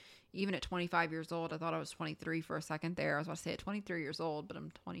definitely, even at 25 years old, I thought I was 23 for a second there. I was about to say at 23 years old, but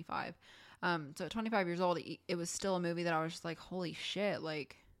I'm 25. So at 25 years old, it was still a movie that I was just like, holy shit,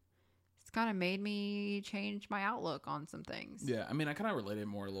 like, it's kind of made me change my outlook on some things. Yeah, I mean, I kind of related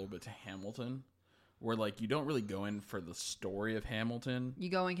more a little bit to Hamilton, where like you don't really go in for the story of Hamilton. You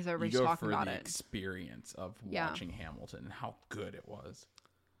go in because everybody's talking about it. You go for the experience of watching Hamilton and how good it was.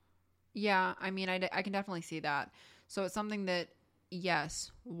 Yeah, I mean, I can definitely see that. So it's something that,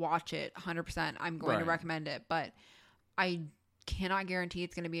 yes, watch it 100%. I'm going to recommend it, but I cannot guarantee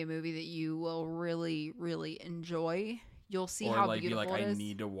it's going to be a movie that you will really, really enjoy. You'll see how beautiful it is. I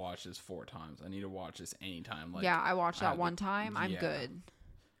need to watch this 4 times. I need to watch this anytime. Like, yeah, I watched that one time. I'm good.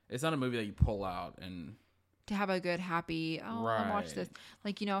 It's not a movie that you pull out and... To have a good, happy, I'll watch this.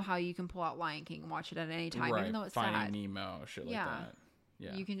 Like, you know how you can pull out Lion King and watch it at any time, even though it's Finding sad. Nemo, shit like that.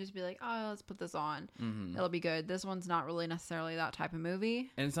 Yeah. You can just be like, oh, let's put this on. It'll be good. This one's not really necessarily that type of movie.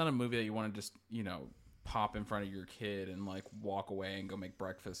 And it's not a movie that you want to just, you know, pop in front of your kid and, like, walk away and go make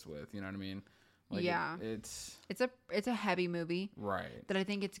breakfast with. You know what I mean? Like, yeah. It's a heavy movie. Right. That I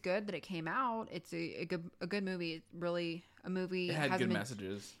think it's good that it came out. It's a good movie. It's really a movie. It had good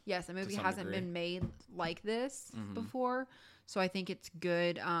messages. Yes, a movie hasn't been made like this before. So I think it's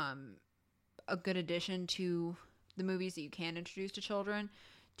good. A good addition to the movies that you can introduce to children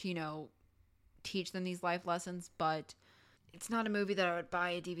to, you know, teach them these life lessons. But it's not a movie that I would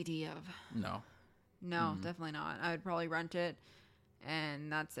buy a DVD of. No, definitely not. I would probably rent it.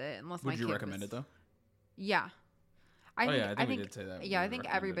 And that's it. Unless would you recommend it though? Yeah, I think we did say that. Yeah, I think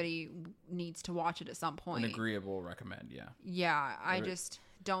everybody needs to watch it at some point. An agreeable recommend. Yeah. Yeah, I just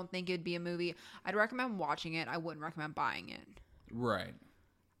don't think it'd be a movie. I'd recommend watching it. I wouldn't recommend buying it. Right.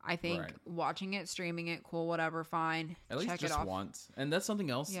 I think watching it, streaming it, cool, whatever, fine. At least just once, and that's something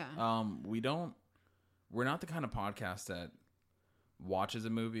else. Yeah. We're not the kind of podcast that watches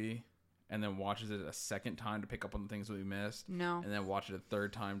a movie and then watches it a second time to pick up on the things we missed. No. And then watch it a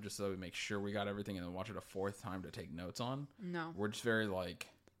third time just so we make sure we got everything, and then watch it a fourth time to take notes on. No. We're just very, like,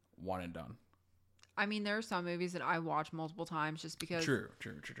 one and done. I mean, there are some movies that I watch multiple times just because... True.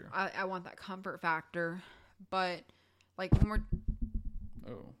 I want that comfort factor. But, like, when we're...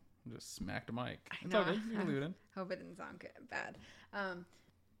 Oh, just smacked a mic. It's okay. You can leave it in. Hope it didn't sound bad.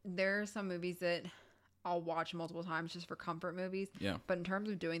 There are some movies that... I'll watch multiple times just for comfort movies. Yeah. But in terms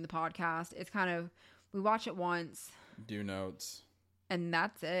of doing the podcast, it's kind of, we watch it once. Do notes. And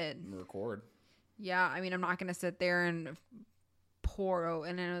that's it. Record. Yeah. I mean, I'm not going to sit there and pour,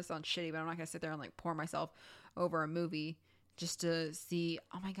 and I know it sounds shitty, but I'm not going to sit there and like pour myself over a movie just to see,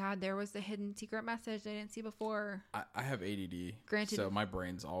 oh my God, there was the hidden secret message I didn't see before. I have ADD. Granted. So my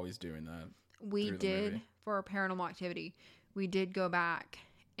brain's always doing that. We did, for Paranormal Activity, we did go back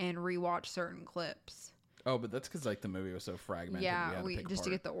and rewatch certain clips. Oh, but that's because like the movie was so fragmented. Yeah, we just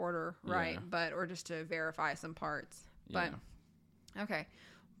to get the order right, or just to verify some parts. But okay,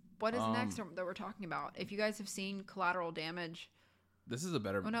 what is next that we're talking about? If you guys have seen Collateral Damage, this is a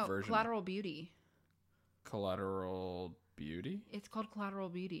better version. Collateral Beauty. Collateral Beauty. It's called Collateral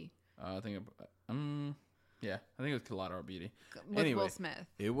Beauty. I think it was Collateral Beauty with Will Smith.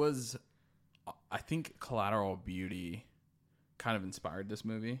 It was. I think Collateral Beauty kind of inspired this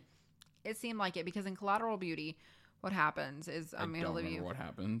movie. It seemed like it because in Collateral Beauty, what happens is I'm going to remember what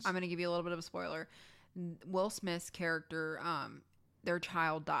happens. I'm going to give you a little bit of a spoiler. Will Smith's character, their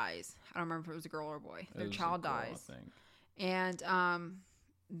child dies. I don't remember if it was a girl or a boy. Their child dies, I think. And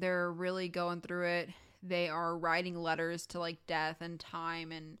they're really going through it. They are writing letters to like death and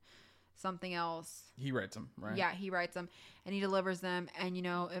time and something else. He writes them, right? Yeah, he writes them and he delivers them. And, you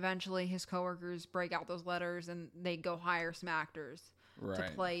know, eventually his coworkers break out those letters and they go hire some actors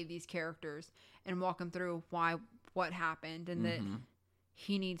to play these characters and walk him through what happened and that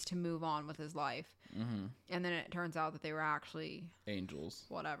he needs to move on with his life. And then it turns out that they were actually angels.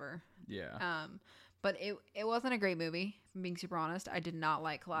 Whatever. Yeah. But it wasn't a great movie, if I'm being super honest. I did not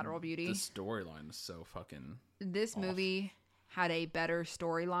like Collateral Beauty. The storyline is so fucking This movie had a better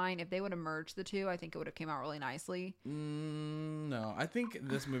storyline. If they would have merged the two, I think it would have came out really nicely. No, I think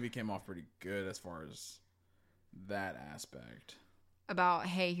this movie came off pretty good as far as that aspect. About,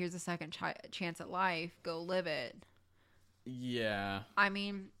 hey, here's a second chance at life. Go live it. Yeah. I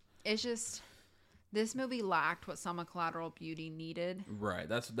mean, it's just... This movie lacked what some of Collateral Beauty needed. Right.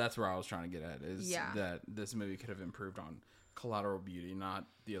 That's where I was trying to get at, is that this movie could have improved on Collateral Beauty, not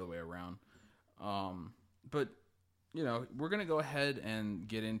the other way around. But... You know, we're going to go ahead and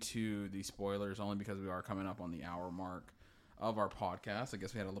get into the spoilers only because we are coming up on the hour mark of our podcast. I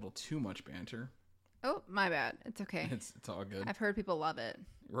guess we had a little too much banter. Oh, my bad. It's okay. It's all good. I've heard people love it.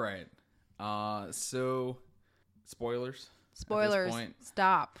 Right. So, spoilers. Spoilers.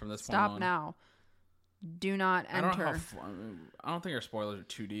 Stop. From this point Stop on. now. Do not enter. I don't think our spoilers are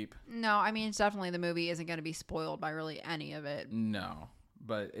too deep. No, I mean, it's definitely the movie isn't going to be spoiled by really any of it. No.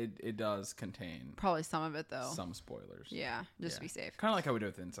 But it does contain... Probably some of it, though. Some spoilers. Yeah, just to be safe. Kind of like how we do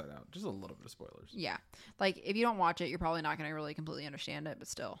with Inside Out. Just a little bit of spoilers. Yeah. Like, if you don't watch it, you're probably not going to really completely understand it, but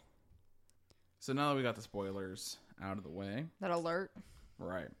still. So now that we got the spoilers out of the way... That alert?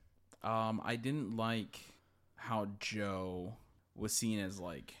 Right. I didn't like how Joe was seen as,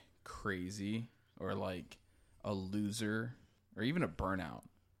 like, crazy or, like, a loser or even a burnout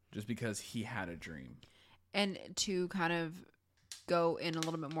just because he had a dream. And to kind of... go in a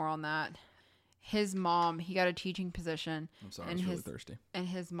little bit more on that. His mom, he got a teaching position. I'm sorry, I was really thirsty. And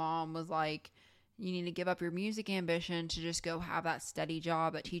his mom was like, you need to give up your music ambition to just go have that steady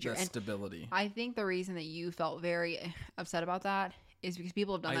job, that teacher. That stability. I think the reason that you felt very upset about that is because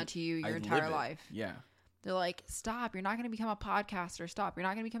people have done that to you your entire life. Yeah. They're like, stop, you're not going to become a podcaster. Stop, you're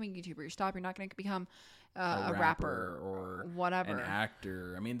not going to become a YouTuber. Stop, you're not going to become a rapper or whatever. An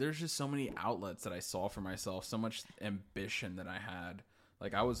actor. I mean, there's just so many outlets that I saw for myself, so much ambition that I had.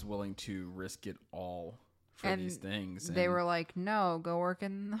 Like, I was willing to risk it all for these things. And they were like, no, go work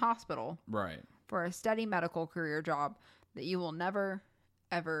in the hospital. Right. For a steady medical career job that you will never,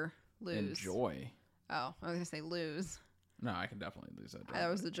 ever lose. Enjoy. Oh, I was going to say lose. No, I can definitely lose that job. That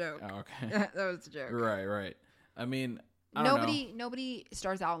was the joke. Oh, okay. That was the joke. Right. I mean, I don't know. Nobody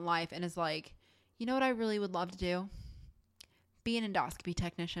starts out in life and is like, you know what I really would love to do? Be an endoscopy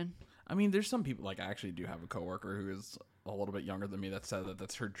technician. I mean, there's some people, like, I actually do have a coworker who is a little bit younger than me that said that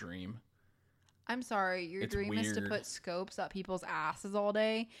that's her dream. I'm sorry, your dream is to put scopes up people's asses all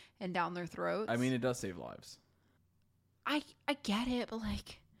day and down their throats? I mean, it does save lives. I get it, but,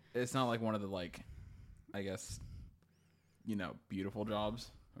 like... It's not like one of the, like, I guess, you know, beautiful jobs,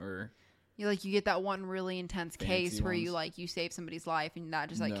 or... You get that one really intense case where you save somebody's life and that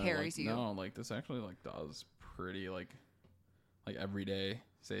just carries you. No, like this actually like does pretty like everyday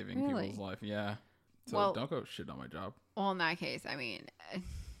saving people's life. Yeah. So don't go shit on my job. Well, in that case, I mean,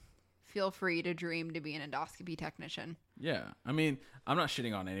 feel free to dream to be an endoscopy technician. Yeah. I mean, I'm not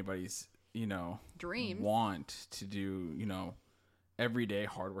shitting on anybody's, you know, dreams. Want to do, you know, everyday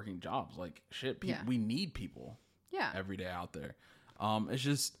hardworking jobs. Like shit, we need people. Yeah. Every day out there. It's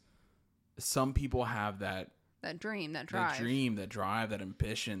just some people have that dream, that drive, that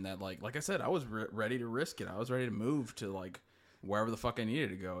ambition, that like I said, I was ready to risk it. I was ready to move to like wherever the fuck I needed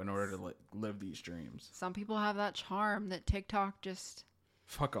to go in order to live these dreams. Some people have that charm that TikTok just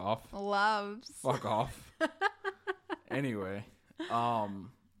fuck off loves. Fuck off. Anyway, but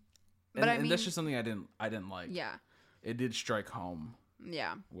and that's just something I didn't like. Yeah, it did strike home.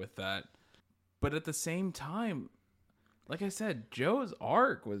 Yeah, with that, but at the same time, like I said, Joe's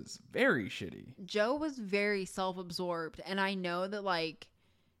arc was very shitty. Joe was very self-absorbed. And I know that, like,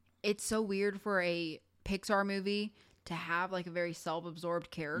 it's so weird for a Pixar movie to have, like, a very self-absorbed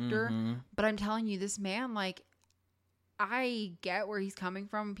character. Mm-hmm. But I'm telling you, this man, like, I get where he's coming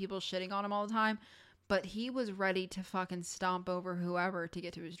from. People shitting on him all the time. But he was ready to fucking stomp over whoever to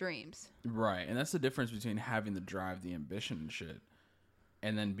get to his dreams. Right. And that's the difference between having the drive, the ambition and shit,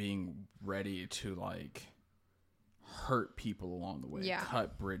 and then being ready to, like... hurt people along the way,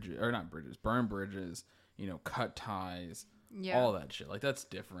 cut bridges, or not bridges, burn bridges, you know, cut ties, all that shit. Like, that's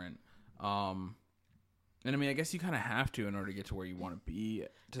different. And I mean, I guess you kind of have to in order to get to where you want to be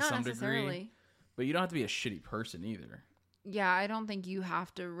to some degree, but you don't have to be a shitty person either. Yeah, I don't think you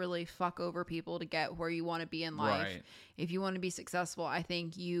have to really fuck over people to get where you want to be in life. Right. If you want to be successful, I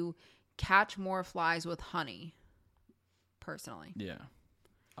think you catch more flies with honey. Personally. Yeah.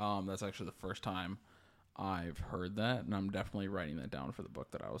 That's actually the first time I've heard that, and I'm definitely writing that down for the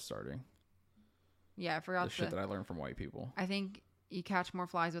book that I was starting. Yeah, I forgot the shit that I learned from white people. I think you catch more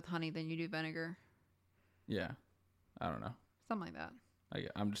flies with honey than you do vinegar. Yeah. I don't know. Something like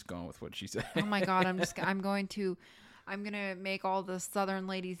that. I'm just going with what she said. Oh my God. I'm going to make all the Southern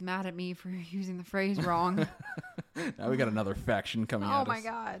ladies mad at me for using the phrase wrong. Now we got another faction coming at us. Oh my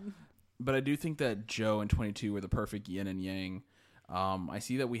God. But I do think that Joe and 22 were the perfect yin and yang. I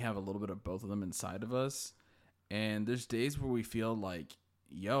see that we have a little bit of both of them inside of us. And there's days where we feel like,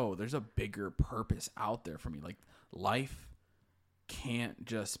 yo, there's a bigger purpose out there for me. Like, life can't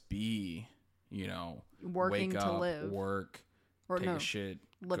just be, working wake up, to live. Work, or take a shit,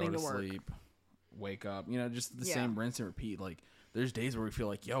 living go to work. sleep, wake up. Just the same rinse and repeat. Like, there's days where we feel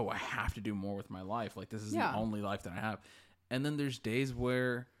like, yo, I have to do more with my life. Like, this is the only life that I have. And then there's days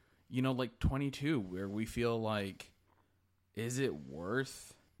where, like 22, where we feel like, is it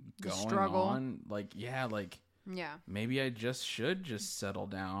worth going on? Like, maybe I just should just settle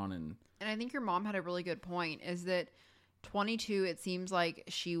down. And I think your mom had a really good point, is that 22, it seems like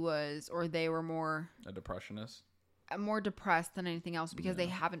she was, or they were more a depressionist, more depressed than anything else, because they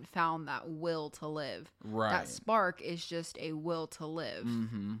haven't found that will to live. Right. That spark is just a will to live.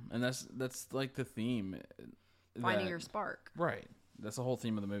 Mm-hmm. And that's like the theme. Finding your spark. Right. That's the whole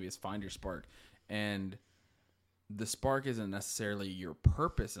theme of the movie, is find your spark. And the spark isn't necessarily your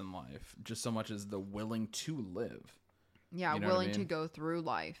purpose in life, just so much as the willing to live. Yeah, willing to go through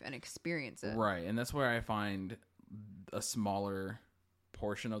life and experience it. Right. And that's where I find a smaller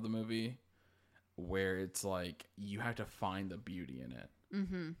portion of the movie where it's like you have to find the beauty in it.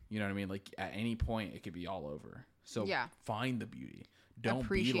 Mm-hmm. You know what I mean? Like, at any point it could be all over. So find the beauty. Don't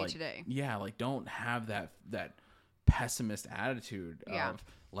appreciate be like today. Yeah, like, don't have that pessimist attitude of,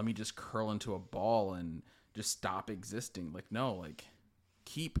 let me just curl into a ball and just stop existing. Like, no, like,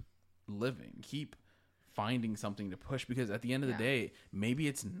 keep living, keep finding something to push, because at the end of the day, maybe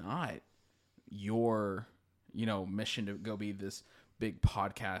it's not your mission to go be this big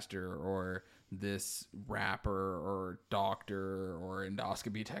podcaster or this rapper or doctor or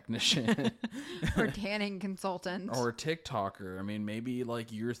endoscopy technician or tanning consultant or TikToker. I mean, maybe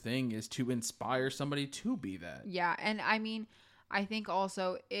like your thing is to inspire somebody to be that. Yeah. And I mean, I think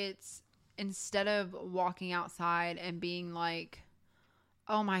also it's, instead of walking outside and being like,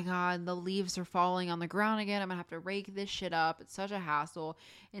 oh my God, the leaves are falling on the ground again, I'm gonna have to rake this shit up, it's such a hassle.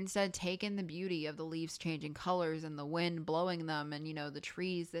 Instead, take in the beauty of the leaves changing colors and the wind blowing them, and the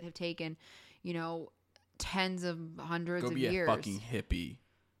trees that have taken tens of hundreds of years. Go be a fucking hippie.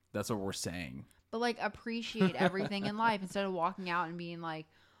 That's what we're saying. But like, appreciate everything in life, instead of walking out and being like,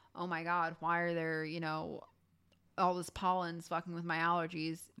 oh my God, why are there all this pollen's fucking with my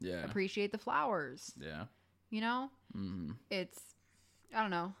allergies. Yeah. Appreciate the flowers. Yeah. Mm-hmm. It's, I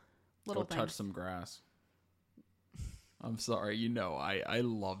don't know, little things. Go touch some grass. I'm sorry. I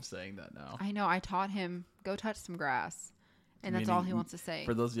love saying that now. I know. I taught him, go touch some grass. And that's all he wants to say.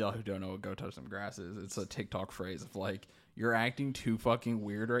 For those of y'all who don't know what go touch some grass is, it's a TikTok phrase of like, you're acting too fucking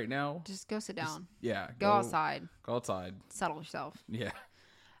weird right now. Just go sit down. Go outside. Go outside. Settle yourself. Yeah.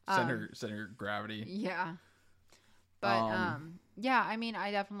 Center gravity. Yeah. But, yeah, I mean,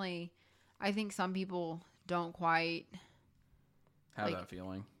 I think some people don't quite have that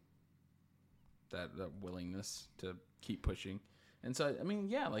feeling, that willingness to keep pushing. And so, I mean,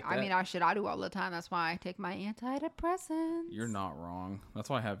 yeah, like that. I mean, I do all the time. That's why I take my antidepressants. You're not wrong. That's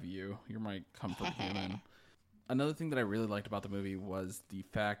why I have you. You're my comfort human. Another thing that I really liked about the movie was the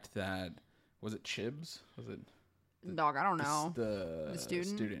fact that, was it Chibs? Was it? Dog, I don't know. The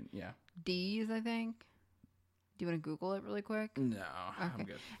student? Student, yeah. D's, I think. Do you want to Google it really quick? No, okay. I'm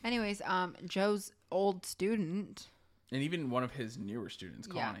good. Anyways, Joe's old student. And even one of his newer students,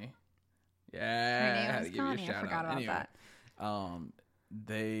 Connie. Yeah. I had to give Connie. you a shout I forgot out. About that.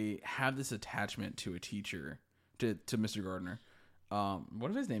 They have this attachment to a teacher, to Mr. Gardner.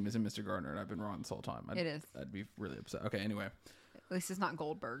 What if his name isn't Mr. Gardner and I've been wrong this whole time? It is. I'd be really upset. Okay, anyway. At least it's not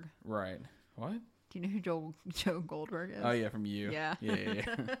Goldberg. Right. What? Do you know who Joe Goldberg is? Oh, yeah, from You. Yeah. Yeah.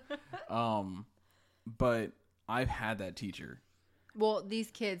 But I've had that teacher. Well,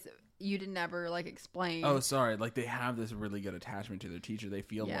 these kids, you didn't ever explain. Oh, sorry. Like, they have this really good attachment to their teacher. They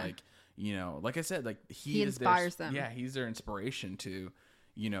feel like, like I said, like he inspires them. Yeah, he's their inspiration to,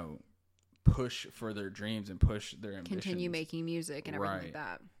 push for their dreams and push their ambitions. Continue making music and everything like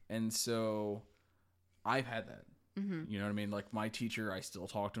that. And so I've had that. Mm-hmm. You know what I mean? Like, my teacher, I still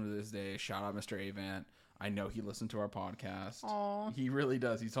talk to him to this day. Shout out Mr. Avant. I know he listened to our podcast. Aww. He really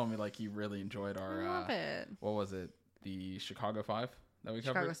does. He told me he really enjoyed our I love it. What was it? The Chicago 5? that we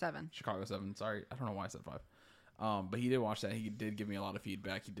covered? Chicago 7. Sorry, I don't know why I said 5. But he did watch that. He did give me a lot of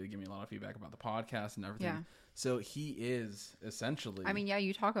feedback. He did give me a lot of feedback about the podcast and everything. Yeah. So he is essentially... I mean, yeah,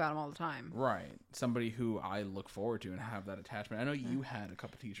 you talk about him all the time. Right. Somebody who I look forward to and have that attachment. I know you had a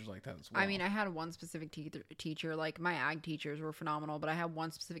couple teachers like that as well. I mean, I had one specific teacher. Like, my ag teachers were phenomenal, but I had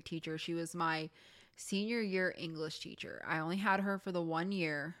one specific teacher. She was my senior year English teacher. I only had her for the 1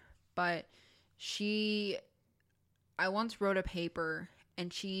 year, but I once wrote a paper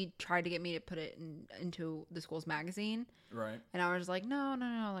and she tried to get me to put it into the school's magazine. Right. And I was like, no,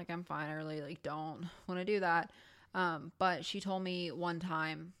 like, I'm fine. I really, like, don't want to do that. But she told me one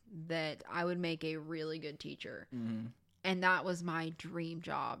time that I would make a really good teacher. Mm-hmm. And that was my dream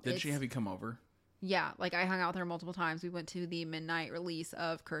job. Did she have you come over? Yeah. Like, I hung out with her multiple times. We went to the midnight release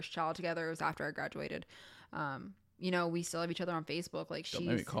of Cursed Child together. It was after I graduated. You know, we still have each other on Facebook. Like, don't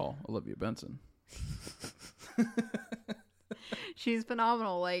maybe call Olivia Benson. She's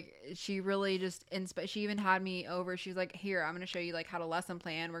phenomenal. Like, she really just she even had me over. She was like, here, I'm going to show you, like, how to lesson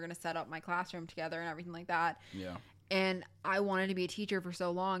plan. We're going to set up my classroom together and everything like that. Yeah. And I wanted to be a teacher for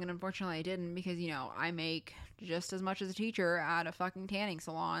so long, and unfortunately I didn't, because, you know, I make just as much as a teacher at a fucking tanning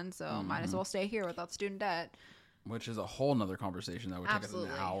salon, so might as well stay here without student debt. Which is a whole nother conversation that would take us an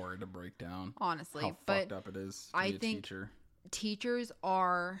hour to break down. Honestly. How fucked up it is to be a teacher. Teachers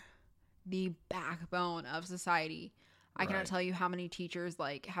are the backbone of society. I cannot tell you how many teachers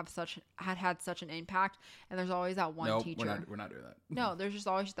like had such an impact, and there's always that one teacher. We're not doing that. No, there's just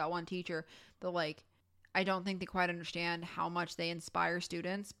always that one teacher that, like, I don't think they quite understand how much they inspire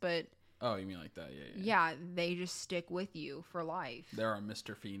students, but oh, you mean like that? Yeah. Yeah, they just stick with you for life. There are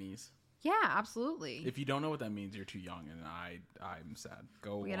Mr. Feenies. Yeah, absolutely. If you don't know what that means, you're too young, and I'm sad.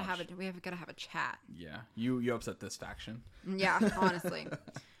 We gotta have a chat. Yeah, you upset this faction. Yeah, honestly.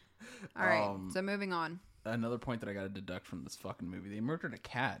 All right, so moving on. Another point that I got to deduct from this fucking movie: they murdered a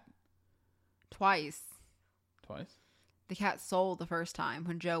cat. Twice. Twice? The cat sold the first time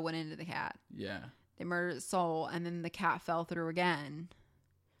when Joe went into the cat. Yeah. They murdered its soul, and then the cat fell through again.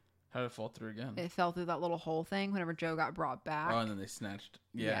 How did it fall through again? It fell through that little hole thing whenever Joe got brought back. Oh, and then they snatched.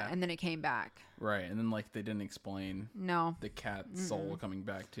 Yeah. And then it came back. Right, and then, like, they didn't explain. No. The cat's soul coming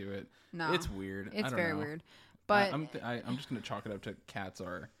back to it. No. It's weird. It's very weird. But I'm just gonna chalk it up to cats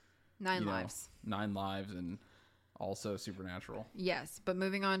are 9 lives. 9 lives, and also supernatural. Yes, but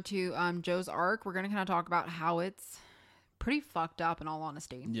moving on to Joe's arc, we're gonna kind of talk about how it's pretty fucked up, in all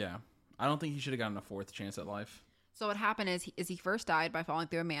honesty. Yeah, I don't think he should have gotten a 4th chance at life. So what happened is he first died by falling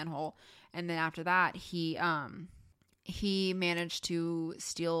through a manhole, and then after that he managed to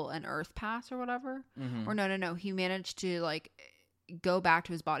steal an earth pass or whatever. Mm-hmm. Or no, he managed to, like, go back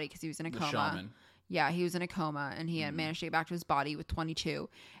to his body because he was in a coma. Shaman. Yeah, he was in a coma, and he had managed to get back to his body with 22.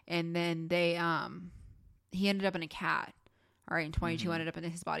 And then he ended up in a cat. All right, and 22 ended up in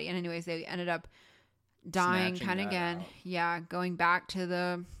his body. And anyways, they ended up dying kind of again. Out. Yeah, going back to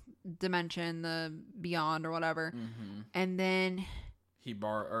the dimension, the beyond or whatever. Mm-hmm. And then he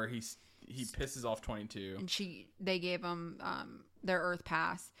pisses off 22. And they gave him their earth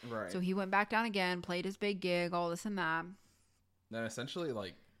pass. Right. So he went back down again, played his big gig, all this and that. Then essentially,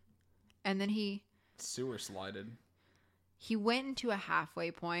 like, and then he sewer slided. He went into a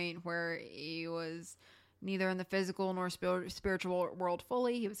halfway point where he was neither in the physical nor spiritual world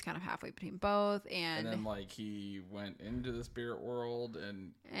fully. He was kind of halfway between both, and then, like, he went into the spirit world,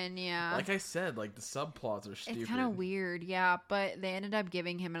 and yeah, like I said, like, the subplots are stupid. It's kind of weird, yeah. But they ended up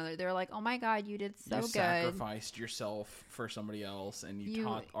giving him another. They were like, "Oh my god, you did so good. You sacrificed yourself for somebody else, and you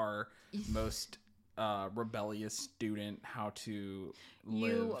taught our most rebellious student how to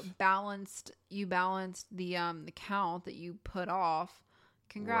live." You balanced the count that you put off.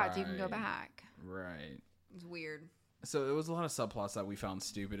 Congrats, you can go back. Right. It's weird. So it was a lot of subplots that we found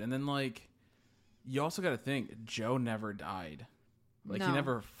stupid. And then, like, you also got to think, Joe never died. Like, he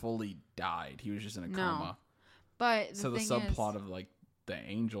never fully died. He was just in a coma. But so the subplot of, like, the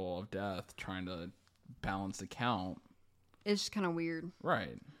angel of death trying to balance the count, it's just kind of weird.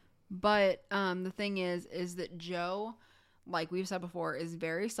 Right. But the thing is that Joe, like we've said before, is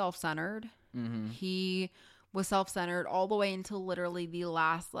very self-centered. Mm-hmm. He was self-centered all the way until literally the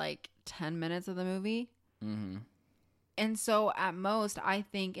last, like, 10 minutes of the movie. Mm-hmm. And so at most, I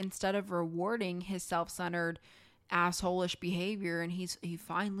think instead of rewarding his self-centered asshole-ish behavior, and he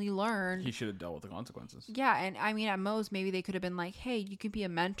finally learned, he should have dealt with the consequences. Yeah. And I mean, at most, maybe they could have been like, hey, you could be a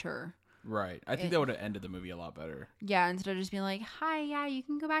mentor. Right. I think that would have ended the movie a lot better. Yeah, instead of just being like, hi, yeah, you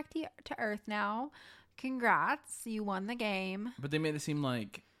can go back to Earth now. Congrats, you won the game. But they made it seem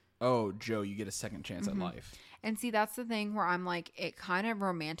like, oh, Joe, you get a second chance at life. And see, that's the thing where I'm like, it kind of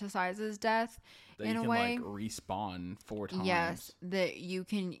romanticizes death that in you can like respawn 4 times. Yes, that you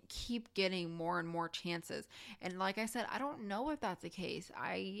can keep getting more and more chances. And like I said, I don't know if that's the case.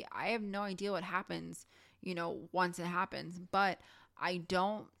 I have no idea what happens, you know, once it happens. But I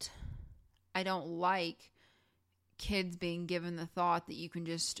don't like kids being given the thought that you can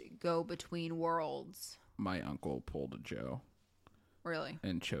just go between worlds. My uncle pulled a Joe. Really?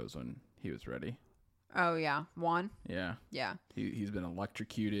 And chose when he was ready. Oh, yeah. One? Yeah. Yeah. He's been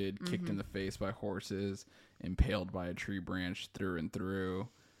electrocuted, kicked in the face by horses, impaled by a tree branch through and through.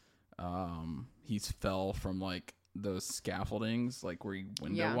 He's fell from, like, those scaffoldings, like, where you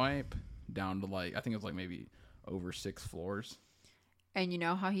window wipe, down to, like, I think it was, like, maybe over 6 floors. And you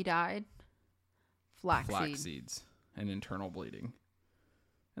know how he died? Flax seeds and internal bleeding.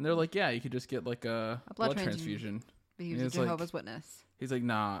 And they're like, yeah, you could just get, like, a blood transfusion. But he was a Jehovah's Witness. He's like,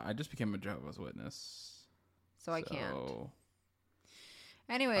 nah, I just became a Jehovah's Witness. So I can't.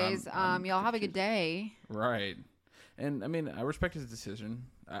 Anyways, y'all have a good day. Right. And, I mean, I respect his decision.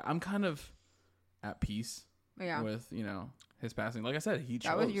 I'm kind of at peace with, you know, his passing. Like I said, he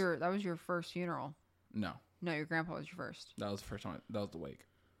chose. That was your first funeral. No. No, your grandpa was your first. That was the first time. That was the wake.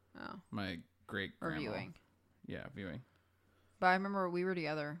 Oh. My great-grandma. Or viewing. Yeah, viewing. But I remember we were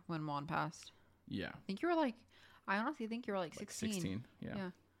together when Juan passed. Yeah. I honestly think you were like 16. Like 16, yeah. Yeah,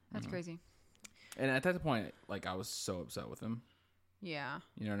 that's crazy. And at that point, like, I was so upset with him. Yeah.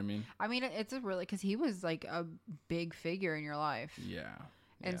 You know what I mean? I mean, it's a really, because he was like a big figure in your life. Yeah.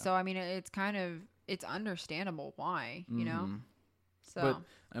 And so, I mean, it's understandable why, you know? So. But,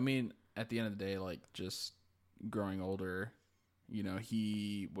 I mean, at the end of the day, like, just growing older, you know,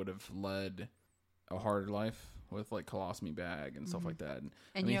 he would have led a harder life with, like, colostomy bag and stuff like that. And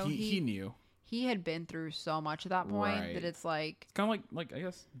I mean, you know, he knew. He had been through so much at that point that it's like... It's kind of like, I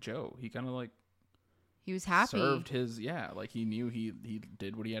guess, Joe. He kind of, like... He was happy. Served his... Yeah, like, he knew he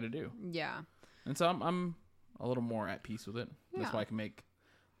did what he had to do. Yeah. And so I'm a little more at peace with it. Yeah. That's why I can make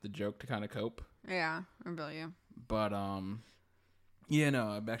the joke to kind of cope. Yeah, I feel you. But, yeah,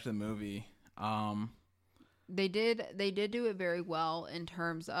 no, back to the movie. They did do it very well in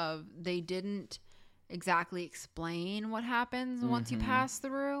terms of they didn't exactly explain what happens once you pass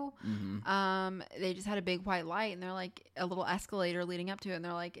through. They just had a big white light and they're like a little escalator leading up to it and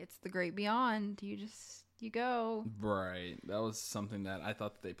they're like, it's the great beyond. You go. Right. That was something that I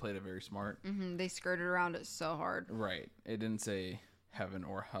thought that they played it very smart. They skirted around it so hard. Right. It didn't say heaven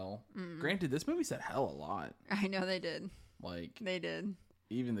or hell. Granted, this movie said hell a lot. I know they did. Like, they did.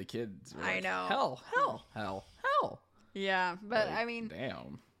 Even the kids were I like, know. Hell. Yeah, but like, I mean,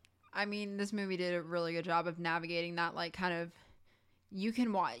 damn. I mean, this movie did a really good job of navigating that, like, kind of, you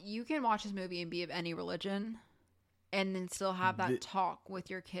can watch this movie and be of any religion and then still have that talk with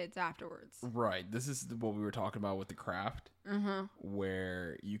your kids afterwards. Right. This is what we were talking about with The Craft,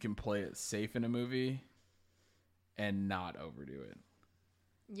 where you can play it safe in a movie and not overdo it.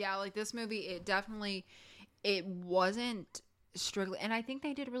 Yeah, like this movie, it wasn't strictly, and I think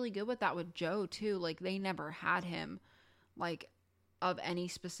they did really good with that with Joe too. Like, they never had him, like, of any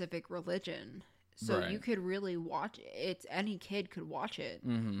specific religion. So you could really watch it. Any kid could watch it.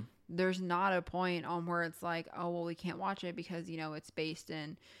 There's not a point on where it's like, oh, well, we can't watch it because, you know, it's based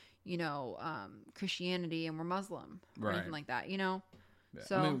in, you know, Christianity and we're Muslim or anything like that, you know? Yeah.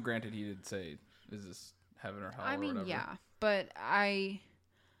 So, I mean, granted, he did say, is this heaven or hell or whatever. Yeah, but I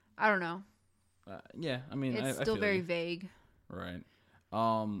don't know. Yeah, I mean, it's still very vague. Right.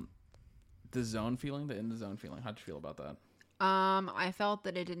 The zone feeling, the in the zone feeling, how'd you feel about that? I felt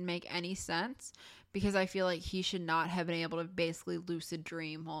that it didn't make any sense because I feel like he should not have been able to basically lucid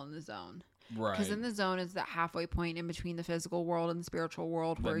dream while in the zone. Right. Because in the zone is that halfway point in between the physical world and the spiritual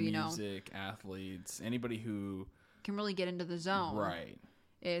world where, you know, music, athletes, anybody who can really get into the zone. Right.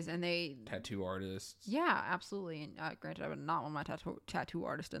 Tattoo artists. Yeah, absolutely. And granted, I would not want my tattoo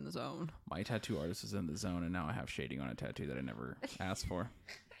artist in the zone. My tattoo artist is in the zone, and now I have shading on a tattoo that I never asked for.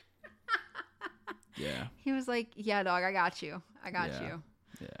 Yeah. He was like, yeah, dog, I got you. You.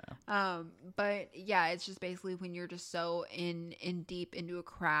 Yeah. But yeah, it's just basically when you're just so in deep into a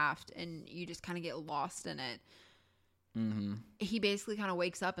craft and you just kind of get lost in it. He basically kind of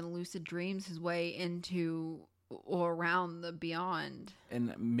wakes up and lucid dreams his way into or around the beyond.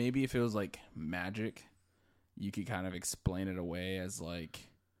 And maybe if it was like magic, you could kind of explain it away as like,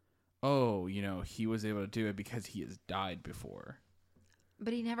 oh, you know, he was able to do it because he has died before.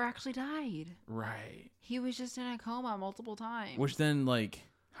 But he never actually died. Right. He was just in a coma multiple times. Which then, like,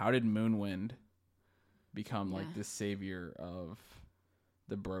 how did Moonwind become, like, the savior of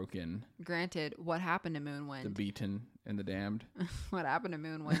the broken? Granted, what happened to Moonwind? The beaten and the damned. What happened to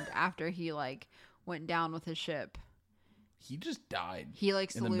Moonwind after he, like, went down with his ship? He just died. He, like,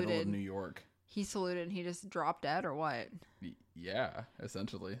 saluted. In the middle of New York. He saluted and he just dropped dead, or what? Yeah,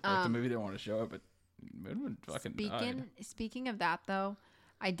 essentially. Like, the movie didn't want to show it, but Moonwind fucking died. Speaking of that, though,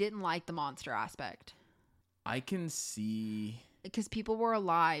 I didn't like the monster aspect. I can see... Because people were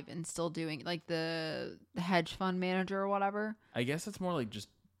alive and still doing, like, the hedge fund manager or whatever. I guess it's more like just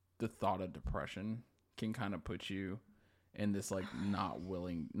the thought of depression can kind of put you in this, like, not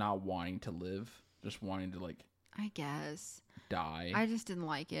wanting to live, just wanting to, like... I guess. Die. I just didn't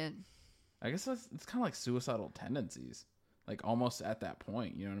like it. I guess it's kind of like suicidal tendencies. Like, almost at that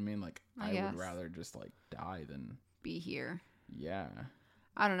point, you know what I mean? Like, I would rather just, like, die than... be here. Yeah.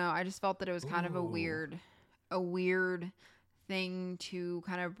 I don't know. I just felt that it was kind of a weird thing to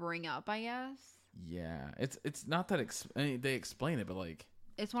kind of bring up, I guess. Yeah. It's not that... they explain it, but, like...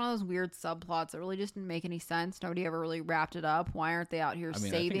 It's one of those weird subplots that really just didn't make any sense. Nobody ever really wrapped it up. Why aren't they out here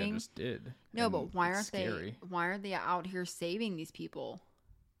saving? I think I just did. No, but why aren't they out here saving these people?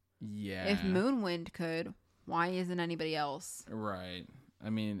 Yeah. If Moonwind could, why isn't anybody else? Right. I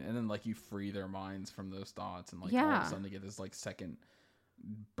mean, and then, like, you free their minds from those thoughts, and, like, all of a sudden they get this, like, second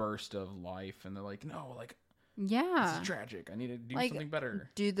burst of life, and they're like, no, like, this is tragic. I need to do something better.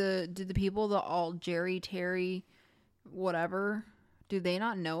 Do the people, Jerry, Terry, whatever, do they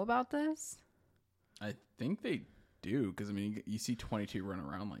not know about this? I think they do, because, I mean, you see 22 run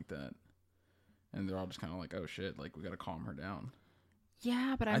around like that, and they're all just kind of like, oh, shit, like, we got to calm her down.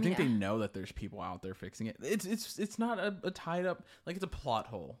 Yeah, but I mean, think they know that there's people out there fixing it. It's not a tied up, like, it's a plot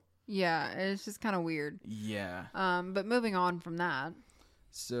hole. Yeah, it's just kind of weird. Yeah. But moving on from that.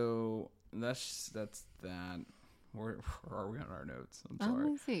 So that's that. Where are we on our notes? I'm sorry.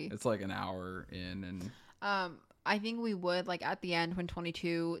 Let me see. It's like an hour in, and I think we would, like, at the end when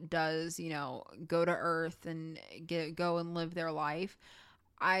 22 does, you know, go to Earth and go and live their life.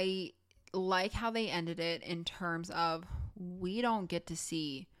 I like how they ended it in terms of, we don't get to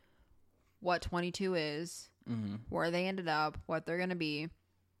see what 22 is, where they ended up, what they're going to be.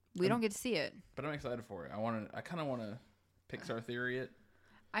 We don't get to see it. But I'm excited for it. I kind of want to Pixar theory it.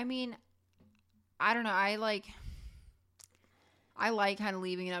 I mean, I don't know. I like kind of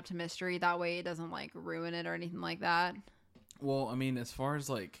leaving it up to mystery. That way it doesn't, like, ruin it or anything like that. Well, I mean, as far as,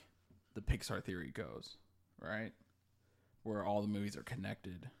 like, the Pixar theory goes, right? Where all the movies are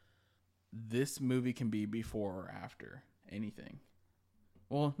connected. This movie can be before or after anything.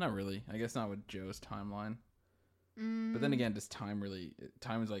 Well, not really. I guess not with Joe's timeline. But then again, does time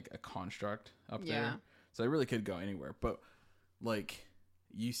is like a construct up there. So it really could go anywhere. But, like,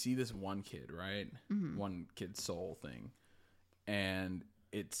 you see this one kid, right? One kid's soul thing. And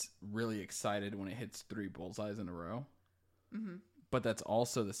it's really excited when it hits 3 bullseyes in a row. But that's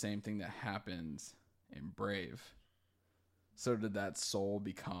also the same thing that happens in Brave. So did that soul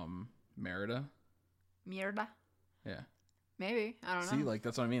become Merida? Merida? Yeah. Maybe. I don't know. See, like,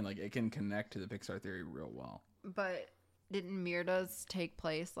 that's what I mean. Like, it can connect to the Pixar theory real well. But didn't Merida's take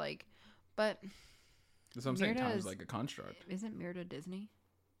place, like... But... That's what I'm saying. Time is like a construct. Isn't Merida Disney?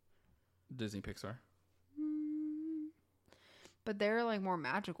 Disney Pixar. But they're, like, more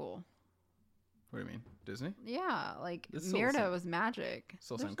magical. What do you mean? Disney? Yeah, like, Merida was magic.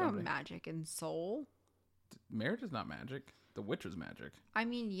 There's no magic in Soul. Merida's not magic. The Witch was magic. I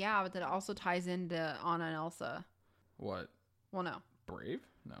mean, yeah, but that also ties into Anna and Elsa. What? Well, no. Brave?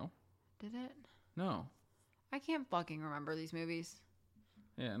 No. Did it? No. I can't fucking remember these movies.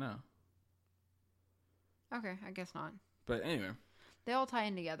 Yeah, no. Okay, I guess not. But anyway. They all tie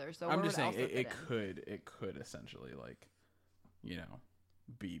in together, so I'm just saying it could essentially, like, you know,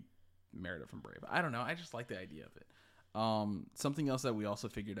 be Merida from Brave. I don't know. I just like the idea of it. Something else that we also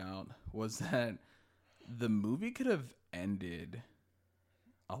figured out was that the movie could have ended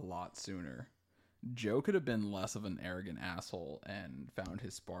a lot sooner. Joe could have been less of an arrogant asshole and found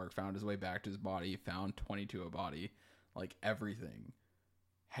his spark, found his way back to his body, found 22 a body, like everything,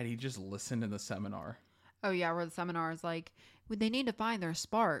 had he just listened in the seminar. Oh, yeah, where the seminar is like, they need to find their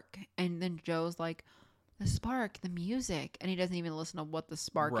spark. And then Joe's like, the spark, the music. And he doesn't even listen to what the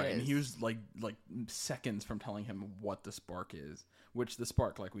spark is. Right, and he was like seconds from telling him what the spark is, which the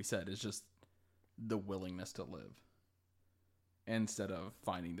spark, like we said, is just the willingness to live instead of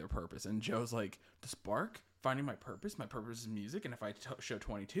finding their purpose. And Joe's like, the spark? Finding my purpose is music. And if I show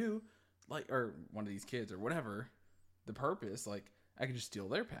 22, like, or one of these kids or whatever, the purpose, like, I could just steal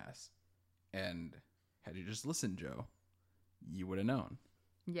their pass. And had you just listened, Joe, you would have known.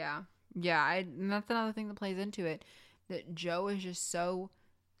 Yeah. Yeah. And that's another thing that plays into it, that Joe is just so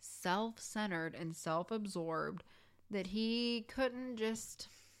self-centered and self-absorbed that he couldn't just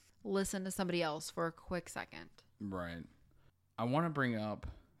listen to somebody else for a quick second. Right. I want to bring up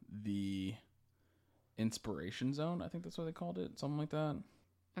the inspiration zone. I think that's what they called it. Something like that.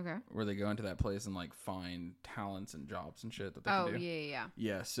 Okay. Where they go into that place and like find talents and jobs and shit that they can do. Yeah.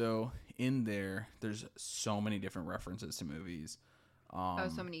 Yeah, so in there's so many different references to movies.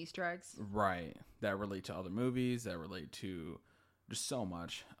 So many Easter eggs. Right. That relate to other movies, that relate to just so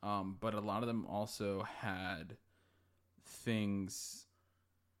much. But a lot of them also had things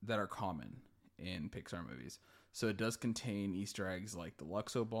that are common in Pixar movies. So it does contain Easter eggs like the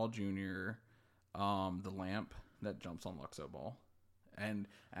Luxo Ball Jr., the lamp that jumps on Luxo Ball. And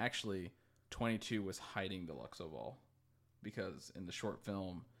actually, 22 was hiding the Luxo Ball because in the short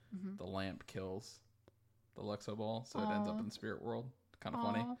film, the lamp kills the Luxo Ball, so it ends up in the spirit world. Kind of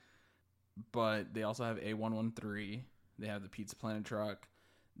funny. But they also have A113. They have the Pizza Planet truck,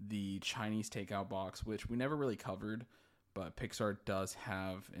 the Chinese takeout box, which we never really covered, but Pixar does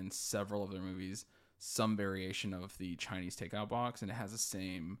have in several of their movies some variation of the Chinese takeout box, and it has the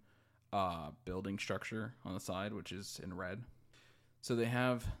same building structure on the side, which is in red. So they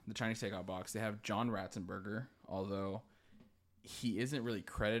have the Chinese takeout box. They have John Ratzenberger, although he isn't really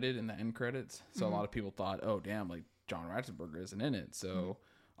credited in the end credits. So a lot of people thought, oh, damn, like John Ratzenberger isn't in it. So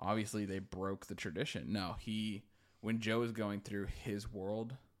obviously they broke the tradition. No, when Joe is going through his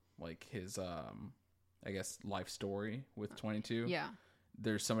world, like his, I guess, life story with 22,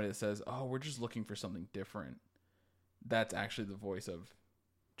 there's somebody that says, oh, we're just looking for something different. That's actually the voice of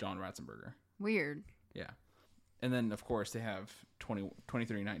John Ratzenberger. Weird. Yeah. And then, of course, they have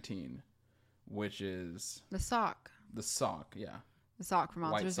 2319, which is... The sock. The sock, yeah. The sock from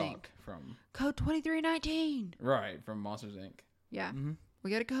Monsters, White Inc. sock from... Code 2319. Right, from Monsters, Inc. Yeah. Mm-hmm. We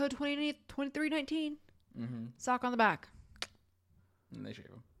got a code 2319. Mm-hmm. Sock on the back. And they shave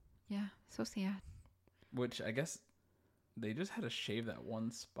him. Yeah, so sad. Which, I guess, they just had to shave that one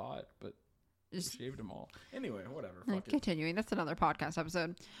spot, but... Just shaved them all. Anyway, whatever. Continuing. That's another podcast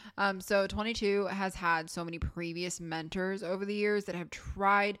episode. So 22 has had so many previous mentors over the years that have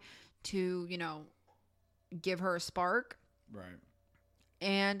tried to, give her a spark. Right.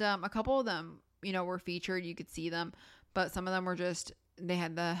 And a couple of them, were featured. You could see them. But some of them were just, they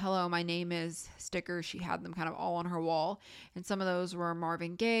had the hello, my name is stickers. She had them kind of all on her wall. And some of those were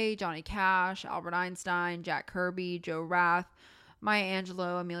Marvin Gaye, Johnny Cash, Albert Einstein, Jack Kirby, Joe Rath, Maya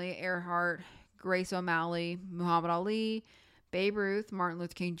Angelou, Amelia Earhart, Grace O'Malley, Muhammad Ali, Babe Ruth, Martin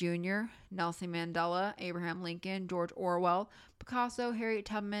Luther King Jr., Nelson Mandela, Abraham Lincoln, George Orwell, Picasso, Harriet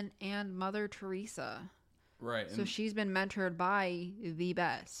Tubman, and Mother Teresa. Right. So she's been mentored by the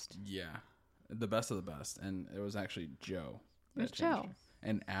best. Yeah. The best of the best. And it was actually Joe. It was Joe.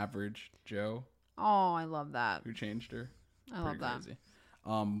 An average Joe. Oh, I love that. Who changed her. I love that. Crazy.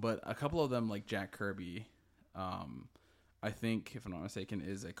 But a couple of them, like Jack Kirby, I think, if I'm not mistaken,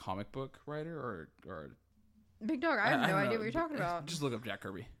 is a comic book writer or Big Dog. I have no idea what you're talking about. Just look up Jack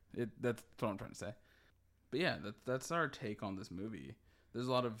Kirby. That's what I'm trying to say. But yeah, that's our take on this movie. There's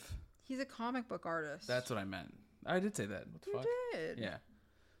a lot of... He's a comic book artist. That's what I meant. I did say that. What the fuck? You did. Yeah.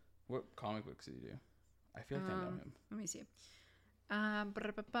 What comic books did you do? I feel like I know him. Let me see. I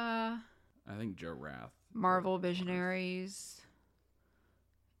think Joe Rath. Marvel Visionaries.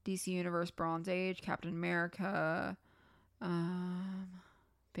 DC Universe Bronze Age. Captain America.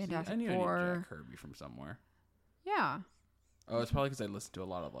 Fantastic Four. I knew Jack Kirby from somewhere. Yeah. Oh, it's probably because I listened to a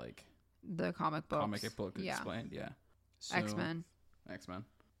lot of like the comic books. Comic book explained, yeah. So, X-Men.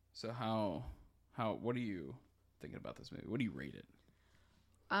 So how what are you thinking about this movie? What do you rate it?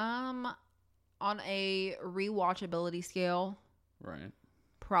 On a rewatchability scale, right?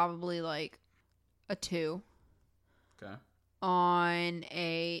 Probably like a 2. Okay. On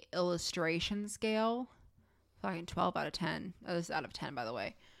a illustration scale, fucking 12 out of 10. Oh, this is out of 10, by the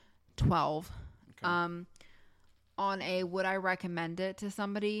way. 12. Okay. On a would I recommend it to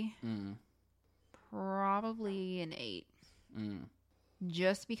somebody? Probably an 8.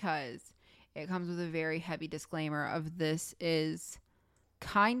 Just because it comes with a very heavy disclaimer of this is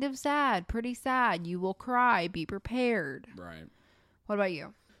kind of sad, pretty sad. You will cry. Be prepared. Right. What about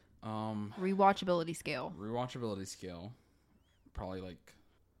you? Rewatchability scale. Probably like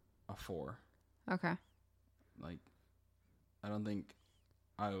a 4. Okay. Like, I don't think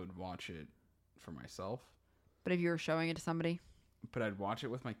I would watch it for myself. But if you were showing it to somebody? But I'd watch it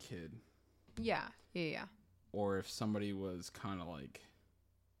with my kid. Yeah. Or if somebody was kind of like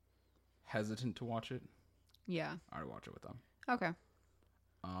hesitant to watch it. Yeah. I'd watch it with them. Okay.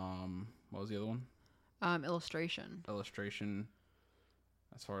 What was the other one? Illustration.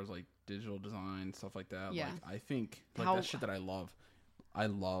 As far as like digital design, stuff like that. Yeah. Like, I think like that's shit that I love. I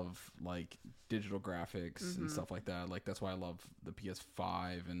love like digital graphics and stuff like that. Like that's why I love the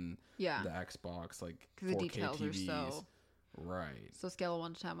PS5 and the Xbox. Like 4K the details TVs. Are so right. So scale of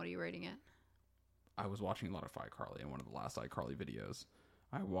 1 to 10, what are you rating it? I was watching a lot of iCarly, and one of the last iCarly videos,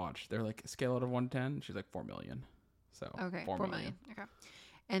 I watched. They're like, scale out of 110. She's like 4 million. So okay, 4 million. Okay.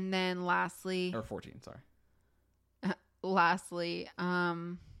 And then lastly, or 14. Sorry. Lastly,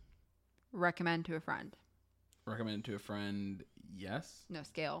 recommend to a friend. Recommend to a friend. Yes. No,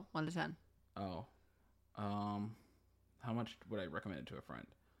 scale 1 to 10. Oh, how much would I recommend it to a friend?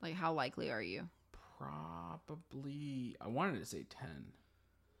 Like, how likely are you? Probably. I wanted to say 10,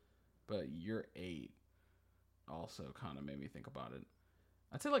 but your 8 also kind of made me think about it.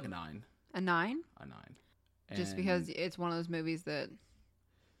 I'd say like a 9. A 9? A 9. Just because it's one of those movies that.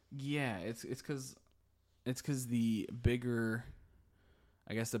 Yeah, it's because the bigger,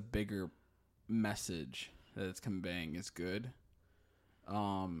 I guess the bigger message that it's conveying is good.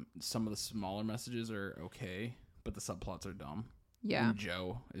 Some of the smaller messages are okay, but the subplots are dumb. Yeah. And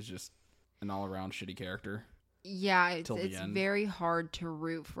Joe is just an all-around shitty character. Yeah, it's very hard to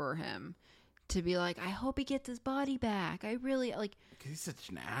root for him. To be like, I hope he gets his body back. I really, like... Because he's such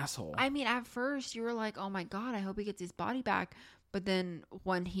an asshole. I mean, at first, you were like, oh my God, I hope he gets his body back. But then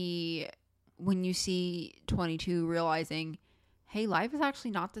when you see 22 realizing, hey, life is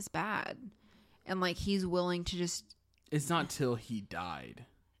actually not this bad. And, like, he's willing to just... It's not till he died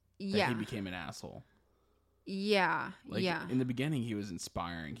that he became an asshole. Yeah, like, yeah. In the beginning, he was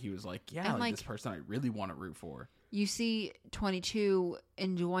inspiring. He was like, yeah, like this person I really want to root for. You see 22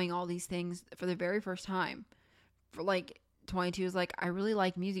 enjoying all these things for the very first time. For like, 22 is like, I really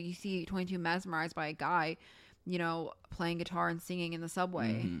like music. You see 22 mesmerized by a guy, you know, playing guitar and singing in the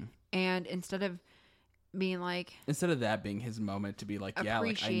subway. Mm-hmm. And instead of being like... Instead of that being his moment to be like, yeah,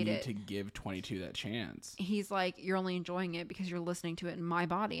 like, I need to give 22 that chance. He's like, you're only enjoying it because you're listening to it in my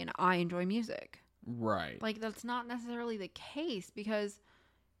body and I enjoy music. Right. Like, that's not necessarily the case because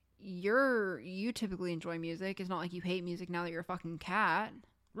you typically enjoy music. It's not like you hate music now that you're a fucking cat.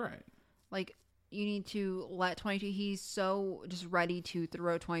 Right. Like, you need to let 22... He's so just ready to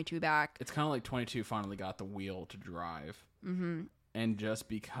throw 22 back. It's kind of like 22 finally got the wheel to drive. Mm-hmm. And just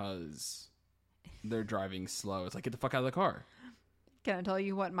because they're driving slow, it's like, get the fuck out of the car. Can I tell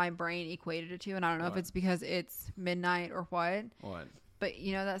you what my brain equated it to? And I don't know if it's because it's midnight or what. What? But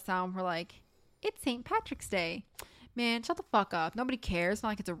you know that sound for like, it's St. Patrick's Day. Man, shut the fuck up. Nobody cares. It's not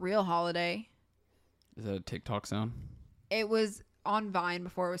like it's a real holiday. Is that a TikTok sound? It was on Vine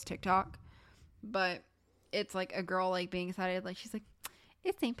before it was TikTok. But it's like a girl like being excited. Like, she's like,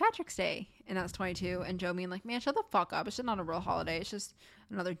 it's St. Patrick's Day. And that's 22. And Joe being like, man, shut the fuck up. It's just not a real holiday. It's just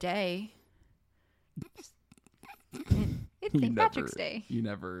another day. It's St. Patrick's Day. You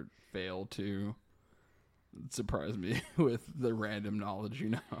never fail to surprise me with the random knowledge you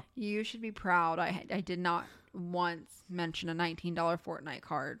know. You should be proud. I did not once mention a $19 Fortnite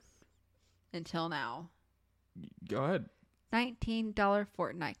card until now. Go ahead. $19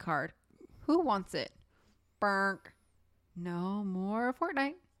 Fortnite card. Who wants it? Burk. No more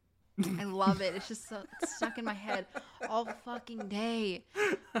Fortnite. I love it. It's just so stuck in my head all fucking day.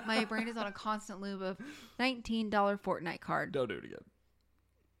 My brain is on a constant loop of $19 Fortnite card. Don't do it again.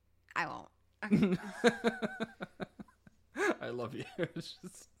 I won't. Okay. I love you. It's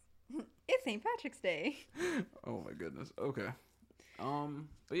St. Patrick's Day. Oh my goodness. Okay.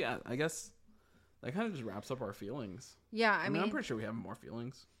 But yeah, I guess that kind of just wraps up our feelings. Yeah, I mean, I'm pretty sure we have more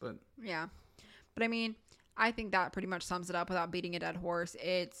feelings, but yeah. But I mean, I think that pretty much sums it up without beating a dead horse.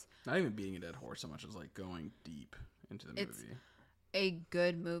 It's not even beating a dead horse so much as like going deep into the movie. It's a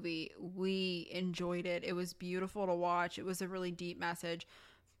good movie. We enjoyed it. It was beautiful to watch. It was a really deep message,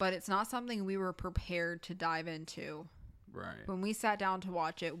 but it's not something we were prepared to dive into. Right. When we sat down to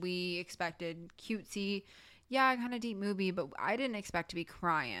watch it, we expected cutesy, kind of deep movie, but I didn't expect to be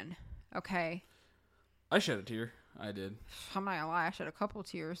crying. Okay. I shed a tear. I did. I'm not gonna lie, I shed a couple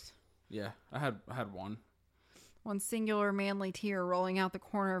tears. Yeah, I had one. One singular manly tear rolling out the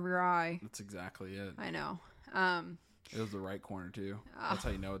corner of your eye. That's exactly it. I know. It was the right corner too. That's how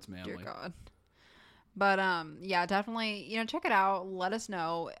you know it's manly. Dear God. But definitely, check it out. Let us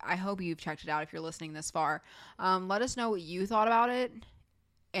know. I hope you've checked it out if you're listening this far. Let us know what you thought about it,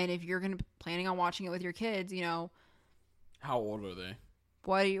 and if you're planning on watching it with your kids, How old are they?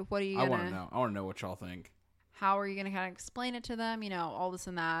 What are you I want to know. I want to know what y'all think. How are you gonna kind of explain it to them? All this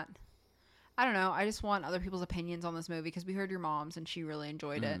and that. I don't know. I just want other people's opinions on this movie because we heard your mom's and she really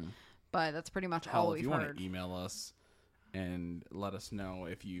enjoyed it. But that's pretty much all we've heard. If you want to email us and let us know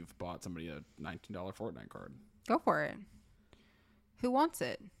if you've bought somebody a $19 Fortnite card. Go for it. Who wants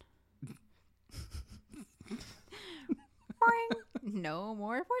it? No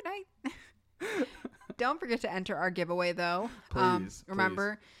more Fortnite. Don't forget to enter our giveaway, though. Please.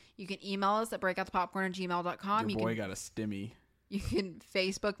 Remember, you can email us at breakoutthepopcorn@gmail.com. Your boy got a stimmy. You can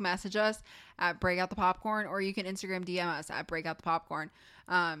Facebook message us at Breakout the Popcorn, or you can Instagram DM us at Breakout the Popcorn.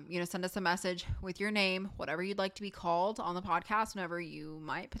 Send us a message with your name, whatever you'd like to be called on the podcast whenever you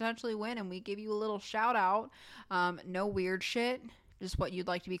might potentially win, and we give you a little shout out. No weird shit, just what you'd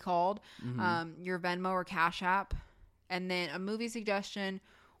like to be called. Your Venmo or Cash App, and then a movie suggestion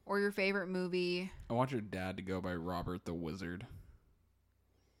or your favorite movie. I want your dad to go by Robert the Wizard.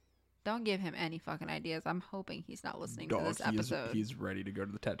 Don't give him any fucking ideas. I'm hoping he's not listening to this episode. He's ready to go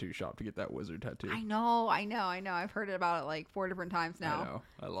to the tattoo shop to get that wizard tattoo. I know. I've heard about it like 4 different times now. I know.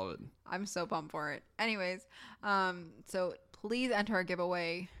 I love it. I'm so pumped for it. Anyways, so please enter our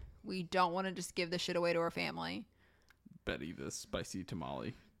giveaway. We don't want to just give this shit away to our family. Betty the spicy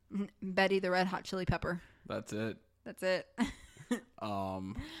tamale. Betty the red hot chili pepper. That's it.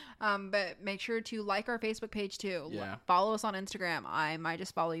 But make sure to like our Facebook page too. Yeah. Follow us on Instagram. I might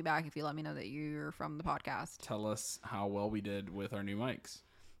just follow you back if you let me know that you're from the podcast. Tell us how well we did with our new mics.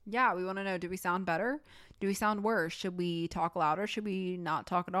 Yeah, we want to know, do we sound better? Do we sound worse? Should we talk louder? Should we not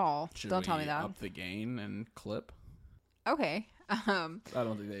talk at all? Don't tell me that. Up the gain and clip? Okay. I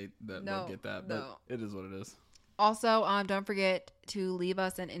don't think they'll get that, but it is what it is. Also, don't forget to leave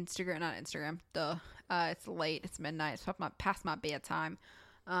us an Instagram, not Instagram, it's late, it's midnight, it's past my bedtime.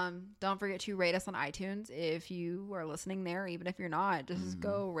 Don't forget to rate us on iTunes if you are listening there, even if you're not. Just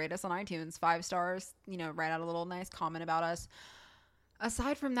go rate us on iTunes, 5 stars, write out a little nice comment about us.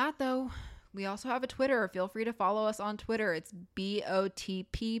 Aside from that, though, we also have a Twitter. Feel free to follow us on Twitter. It's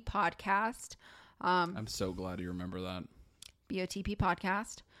BOTP Podcast. I'm so glad you remember that. BOTP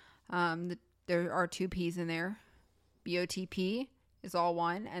Podcast. There are 2 P's in there. BOTP is all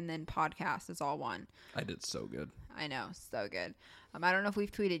one, and then podcast is all one. I did so good. I know, so good. I don't know if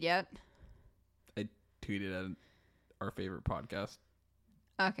we've tweeted yet. I tweeted at our favorite podcast.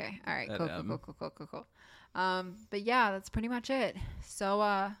 Okay, all right, cool. But yeah, that's pretty much it.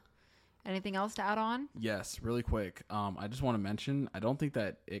 So, anything else to add on? Yes, really quick. I just want to mention, I don't think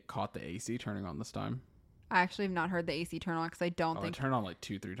that it caught the AC turning on this time. I actually have not heard the AC turn on because I don't think it turned on like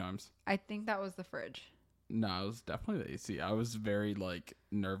 2-3 times. I think that was the fridge. No, it was definitely the AC. I was very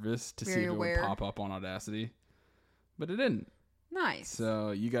nervous to see if it would pop up on Audacity, but it didn't. Nice.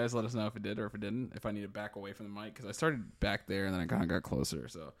 So you guys let us know if it did or if it didn't. If I need to back away from the mic, because I started back there and then I kind of got closer.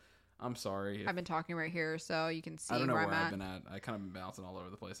 So I'm sorry. I've been talking right here, so you can see. I don't know where I've been at. I kind of been bouncing all over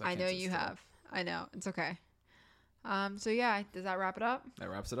the place. I know you have. I know, it's okay. So yeah, does that wrap it up? That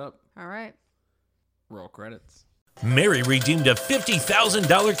wraps it up. All right. Roll credits. Mary redeemed a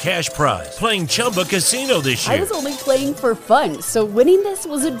 $50,000 cash prize playing Chumba Casino this year. I was only playing for fun, so winning this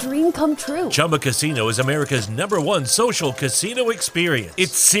was a dream come true. Chumba Casino is America's #1 social casino experience.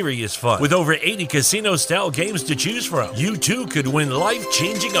 It's serious fun. With over 80 casino-style games to choose from, you too could win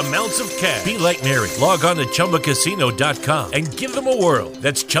life-changing amounts of cash. Be like Mary. Log on to ChumbaCasino.com and give them a whirl.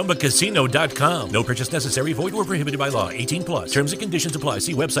 That's ChumbaCasino.com. No purchase necessary. Void where prohibited by law. 18+. Terms and conditions apply.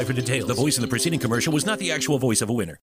 See website for details. The voice in the preceding commercial was not the actual voice of a winner.